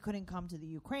also he couldn't come to the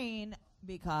Ukraine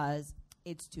because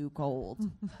it's too cold.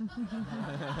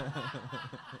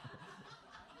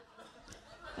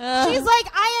 She's like,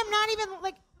 I am not even,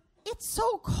 like, it's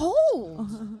so cold.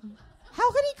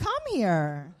 How could he come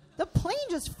here? The plane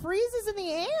just freezes in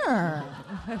the air.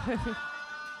 You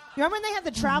remember when they had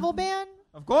the travel ban?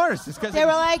 Of course. It's 'cause they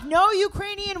were like, no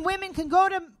Ukrainian women can go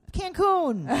to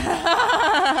Cancun.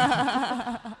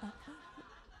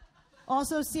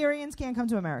 Also, Syrians can't come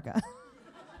to America.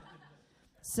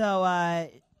 So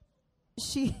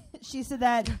she said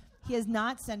that he has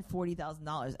not sent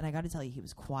 $40,000, and I got to tell you, he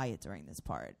was quiet during this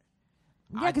part.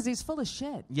 Yeah, because he's full of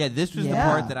shit. Yeah, this was the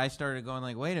part that I started going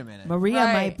like, wait a minute. Maria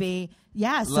might be.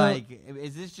 Yeah, so. Like,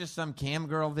 is this just some cam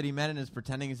girl that he met and is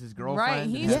pretending is his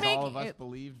girlfriend? Right. And all of us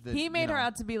believe that. He made her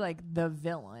out to be like the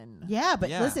villain. Yeah, but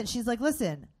listen, she's like,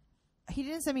 listen, he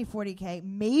didn't send me $40K.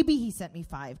 Maybe he sent me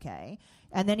 $5K.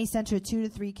 And then he sent her $2 to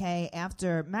 $3K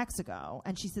after Mexico.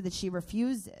 And she said that she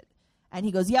refused it. And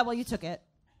he goes, yeah, well, you took it.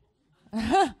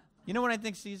 You know what I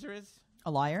think Caesar is?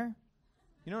 A liar?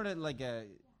 You know what, like a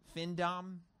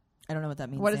Findom? I don't know what that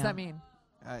means. What does that mean?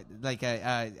 Like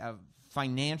a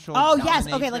financial. Oh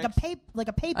yes, okay, like a pay pig. Like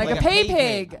a pay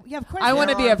pig. Yeah, of course. I want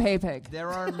to be a pay pig. There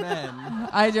are men.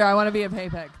 I do. I want to be a pay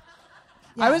pig.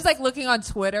 Yes. I was like looking on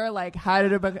Twitter, like how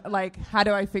do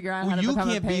I figure out how to become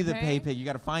a pay pig? You can't be the pay pig. You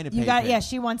got to find a pay pig. Yeah,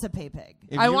 she wants a pay pig.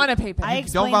 I want a pay pig.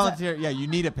 Don't volunteer. Yeah, you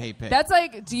need a pay pig. That's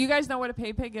like. Do you guys know what a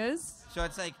pay pig is? So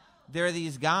it's like there are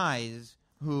these guys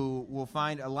who will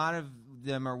find a lot of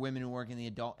them are women who work in the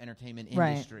adult entertainment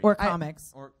industry. Or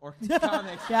comics. Or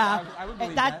comics. Yeah. I would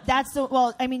believe that. That's the,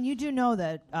 well, I mean, you do know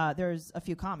that there's a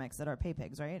few comics that are pay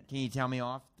pigs, right? Can you tell me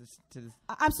off to this?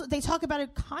 Absolutely. They talk about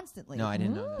it constantly. No, I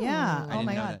didn't know that. Yeah. Oh,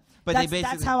 my God. That. But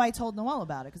that's how I told Noelle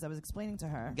about it, because I was explaining to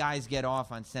her. Guys get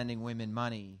off on sending women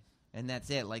money. And that's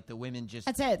it. Like the women just.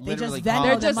 That's it. They just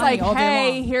they're just like,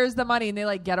 hey, here's the money, and they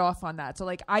like get off on that. So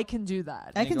like, I can do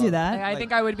that. I can do that. I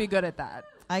think I would be good at that.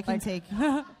 I can take.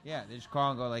 Yeah, they just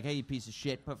call and go like, hey, you piece of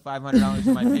shit, put $500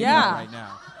 in my PayPal right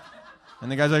now.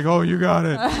 And the guy's like, oh, you got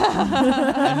it. And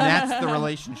that's the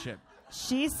relationship.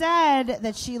 She said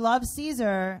that she loves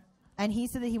Caesar, and he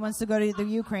said that he wants to go to the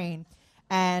Ukraine,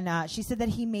 and she said that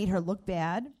he made her look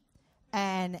bad.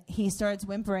 And he starts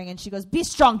whimpering, and she goes, be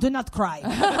strong, do not cry.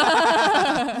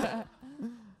 I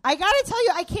gotta tell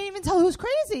you, I can't even tell who's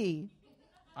crazy.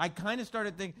 I kind of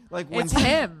started thinking, like, when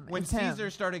him. When Caesar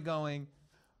started going,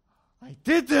 I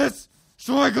did this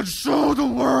so I could show the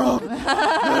world that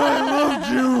I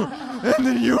loved you and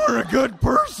that you were a good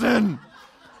person.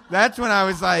 That's when I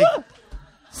was like,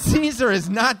 Caesar is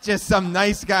not just some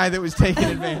nice guy that was taken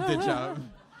advantage of.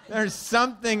 There's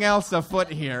something else afoot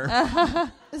here.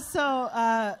 So,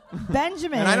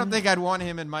 Benjamin. And I don't think I'd want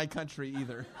him in my country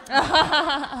either.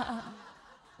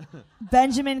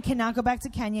 Benjamin cannot go back to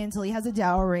Kenya until he has a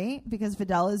dowry because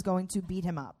Fidel is going to beat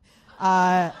him up.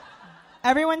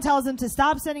 Everyone tells him to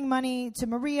stop sending money to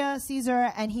Maria,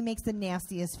 Caesar, and he makes the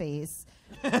nastiest face.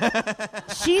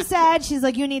 She said, she's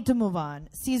like, you need to move on.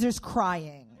 Caesar's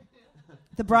crying.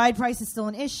 The bride price is still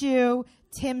an issue.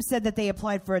 Tim said that they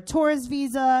applied for a tourist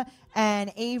visa,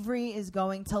 and Avery is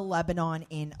going to Lebanon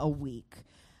in a week.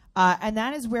 And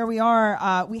that is where we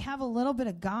are. We have a little bit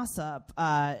of gossip.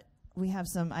 We have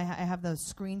some. I have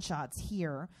those screenshots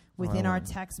here within our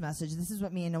text message. This is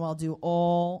what me and Noelle do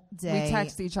all day. We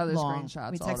text each other long.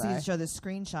 screenshots. We text each other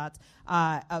screenshots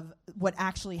of what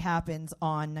actually happens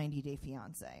on 90 Day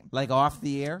Fiancé. Like off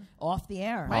the air? Off the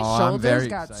air. My shoulders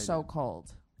got so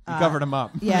cold. You covered them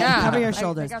up. Yeah, cover your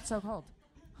shoulders. They got so cold.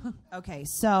 Okay,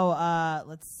 so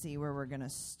let's see where we're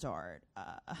gonna start.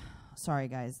 Sorry,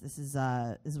 guys. This is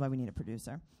why we need a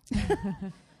producer.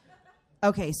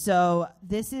 Okay, so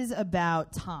this is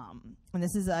about Tom, and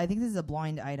I think this is a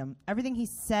blind item. Everything he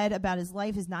said about his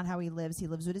life is not how he lives. He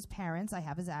lives with his parents. I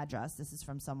have his address. This is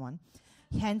from someone.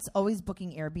 Hence, always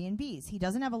booking Airbnbs. He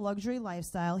doesn't have a luxury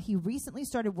lifestyle. He recently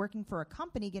started working for a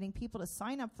company, getting people to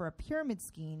sign up for a pyramid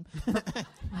scheme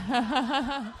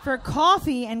for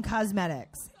coffee and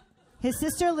cosmetics. His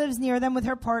sister lives near them with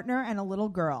her partner and a little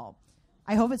girl.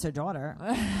 I hope it's her daughter.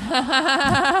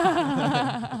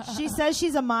 She says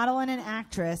she's a model and an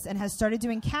actress and has started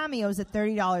doing cameos at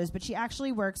 $30, but she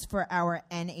actually works for our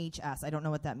NHS. I don't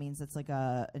know what that means. It's like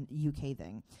a UK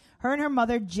thing. Her and her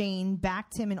mother, Jane,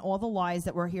 backed him in all the lies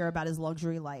that were here about his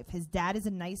luxury life. His dad is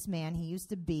a nice man. He used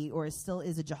to be, or still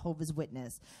is, a Jehovah's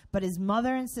Witness. But his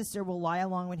mother and sister will lie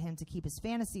along with him to keep his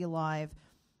fantasy alive.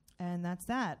 And that's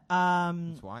that.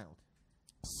 It's wild.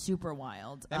 Super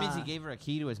wild. That means he gave her a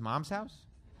key to his mom's house?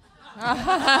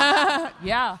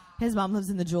 Yeah. His mom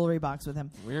lives in the jewelry box with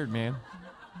him. Weird, man.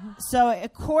 So,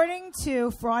 according to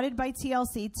Frauded by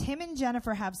TLC, Tim and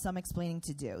Jennifer have some explaining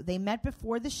to do. They met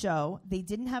before the show. They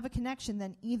didn't have a connection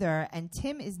then either, and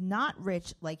Tim is not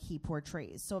rich like he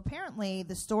portrays. So, apparently,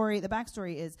 the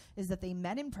backstory is that they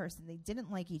met in person. They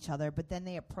didn't like each other, but then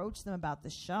they approached them about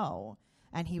the show,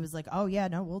 and he was like, "Oh yeah,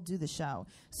 no, we'll do the show."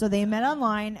 So they met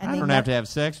online, and I don't have to have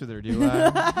sex with her, do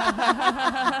I?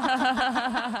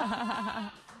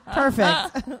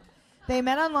 Perfect. They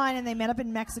met online and they met up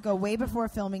in Mexico way before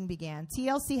filming began.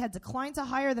 TLC had declined to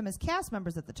hire them as cast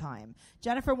members at the time.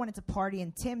 Jennifer wanted to party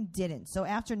and Tim didn't. So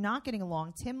after not getting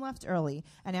along, Tim left early.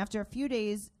 And after a few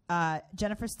days,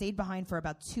 Jennifer stayed behind for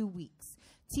about 2 weeks.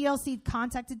 TLC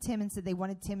contacted Tim and said they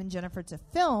wanted Tim and Jennifer to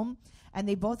film. And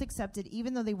they both accepted,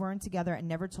 even though they weren't together, and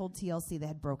never told TLC they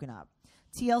had broken up.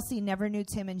 TLC never knew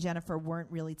Tim and Jennifer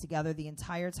weren't really together the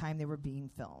entire time they were being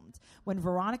filmed. When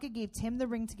Veronica gave Tim the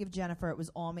ring to give Jennifer, it was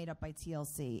all made up by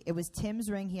TLC. It was Tim's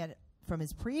ring he had from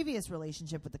his previous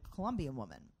relationship with the Colombian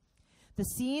woman. The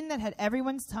scene that had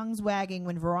everyone's tongues wagging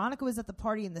when Veronica was at the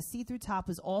party in the see-through top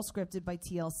was all scripted by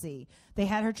TLC. They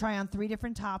had her try on 3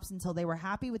 different tops until they were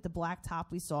happy with the black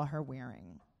top we saw her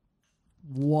wearing.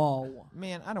 Whoa.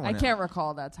 Man, I don't I can't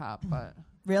recall that top, but...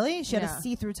 Really? She had a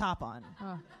see-through top on.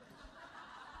 Oh.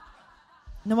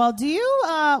 Noelle, do you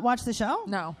watch the show?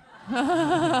 No.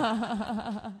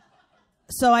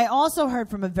 So I also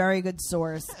heard from a very good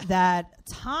source that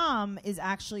Tom is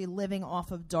actually living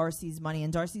off of Darcey's money,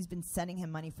 and Darcey's been sending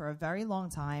him money for a very long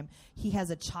time. He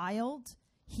has a child,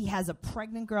 he has a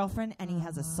pregnant girlfriend, and he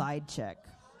has a side chick.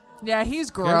 Yeah, he's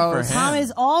gross. Tom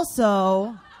is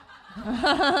also...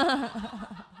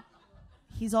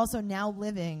 he's also now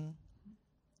living...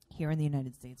 here in the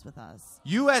United States with us.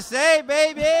 USA,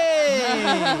 baby!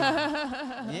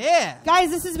 Yeah. Guys,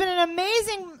 this has been an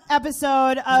amazing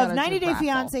episode of 90 Day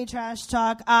Fiancé Trash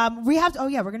Talk. We have to,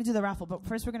 we're going to do the raffle, but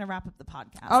first we're going to wrap up the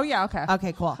podcast. Oh, yeah, okay.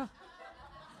 Okay, cool.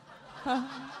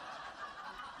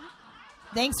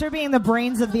 Thanks for being the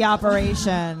brains of the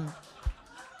operation.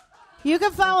 You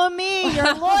can follow me,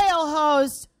 your loyal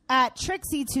host, at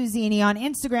Trixie Tuzini on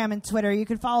Instagram and Twitter. You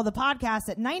can follow the podcast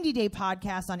at 90 Day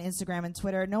Podcast on Instagram and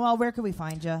Twitter. Noelle, where can we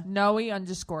find you?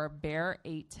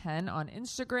 Noe_bear810 on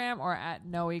Instagram or at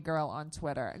NoeGirl on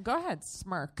Twitter. Go ahead,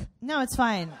 smirk. No, it's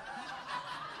fine.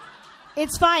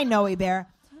 It's fine, Noe Bear.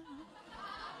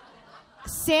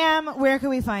 Sam, where can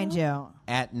we find you?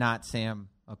 At Not Sam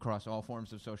across all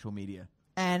forms of social media.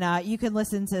 And you can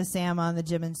listen to Sam on the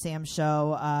Jim and Sam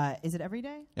show. Is it every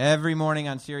day? Every morning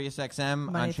on Sirius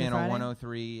XM Monday on channel Friday?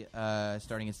 103,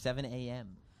 starting at 7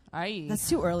 a.m. Aye. That's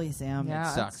too early, Sam. Yeah,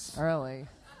 it sucks. It's early.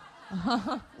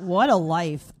 What a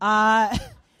life.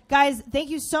 Guys, thank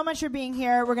you so much for being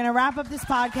here. We're going to wrap up this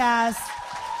podcast.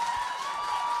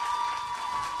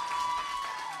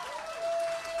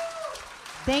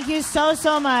 Thank you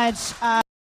so much.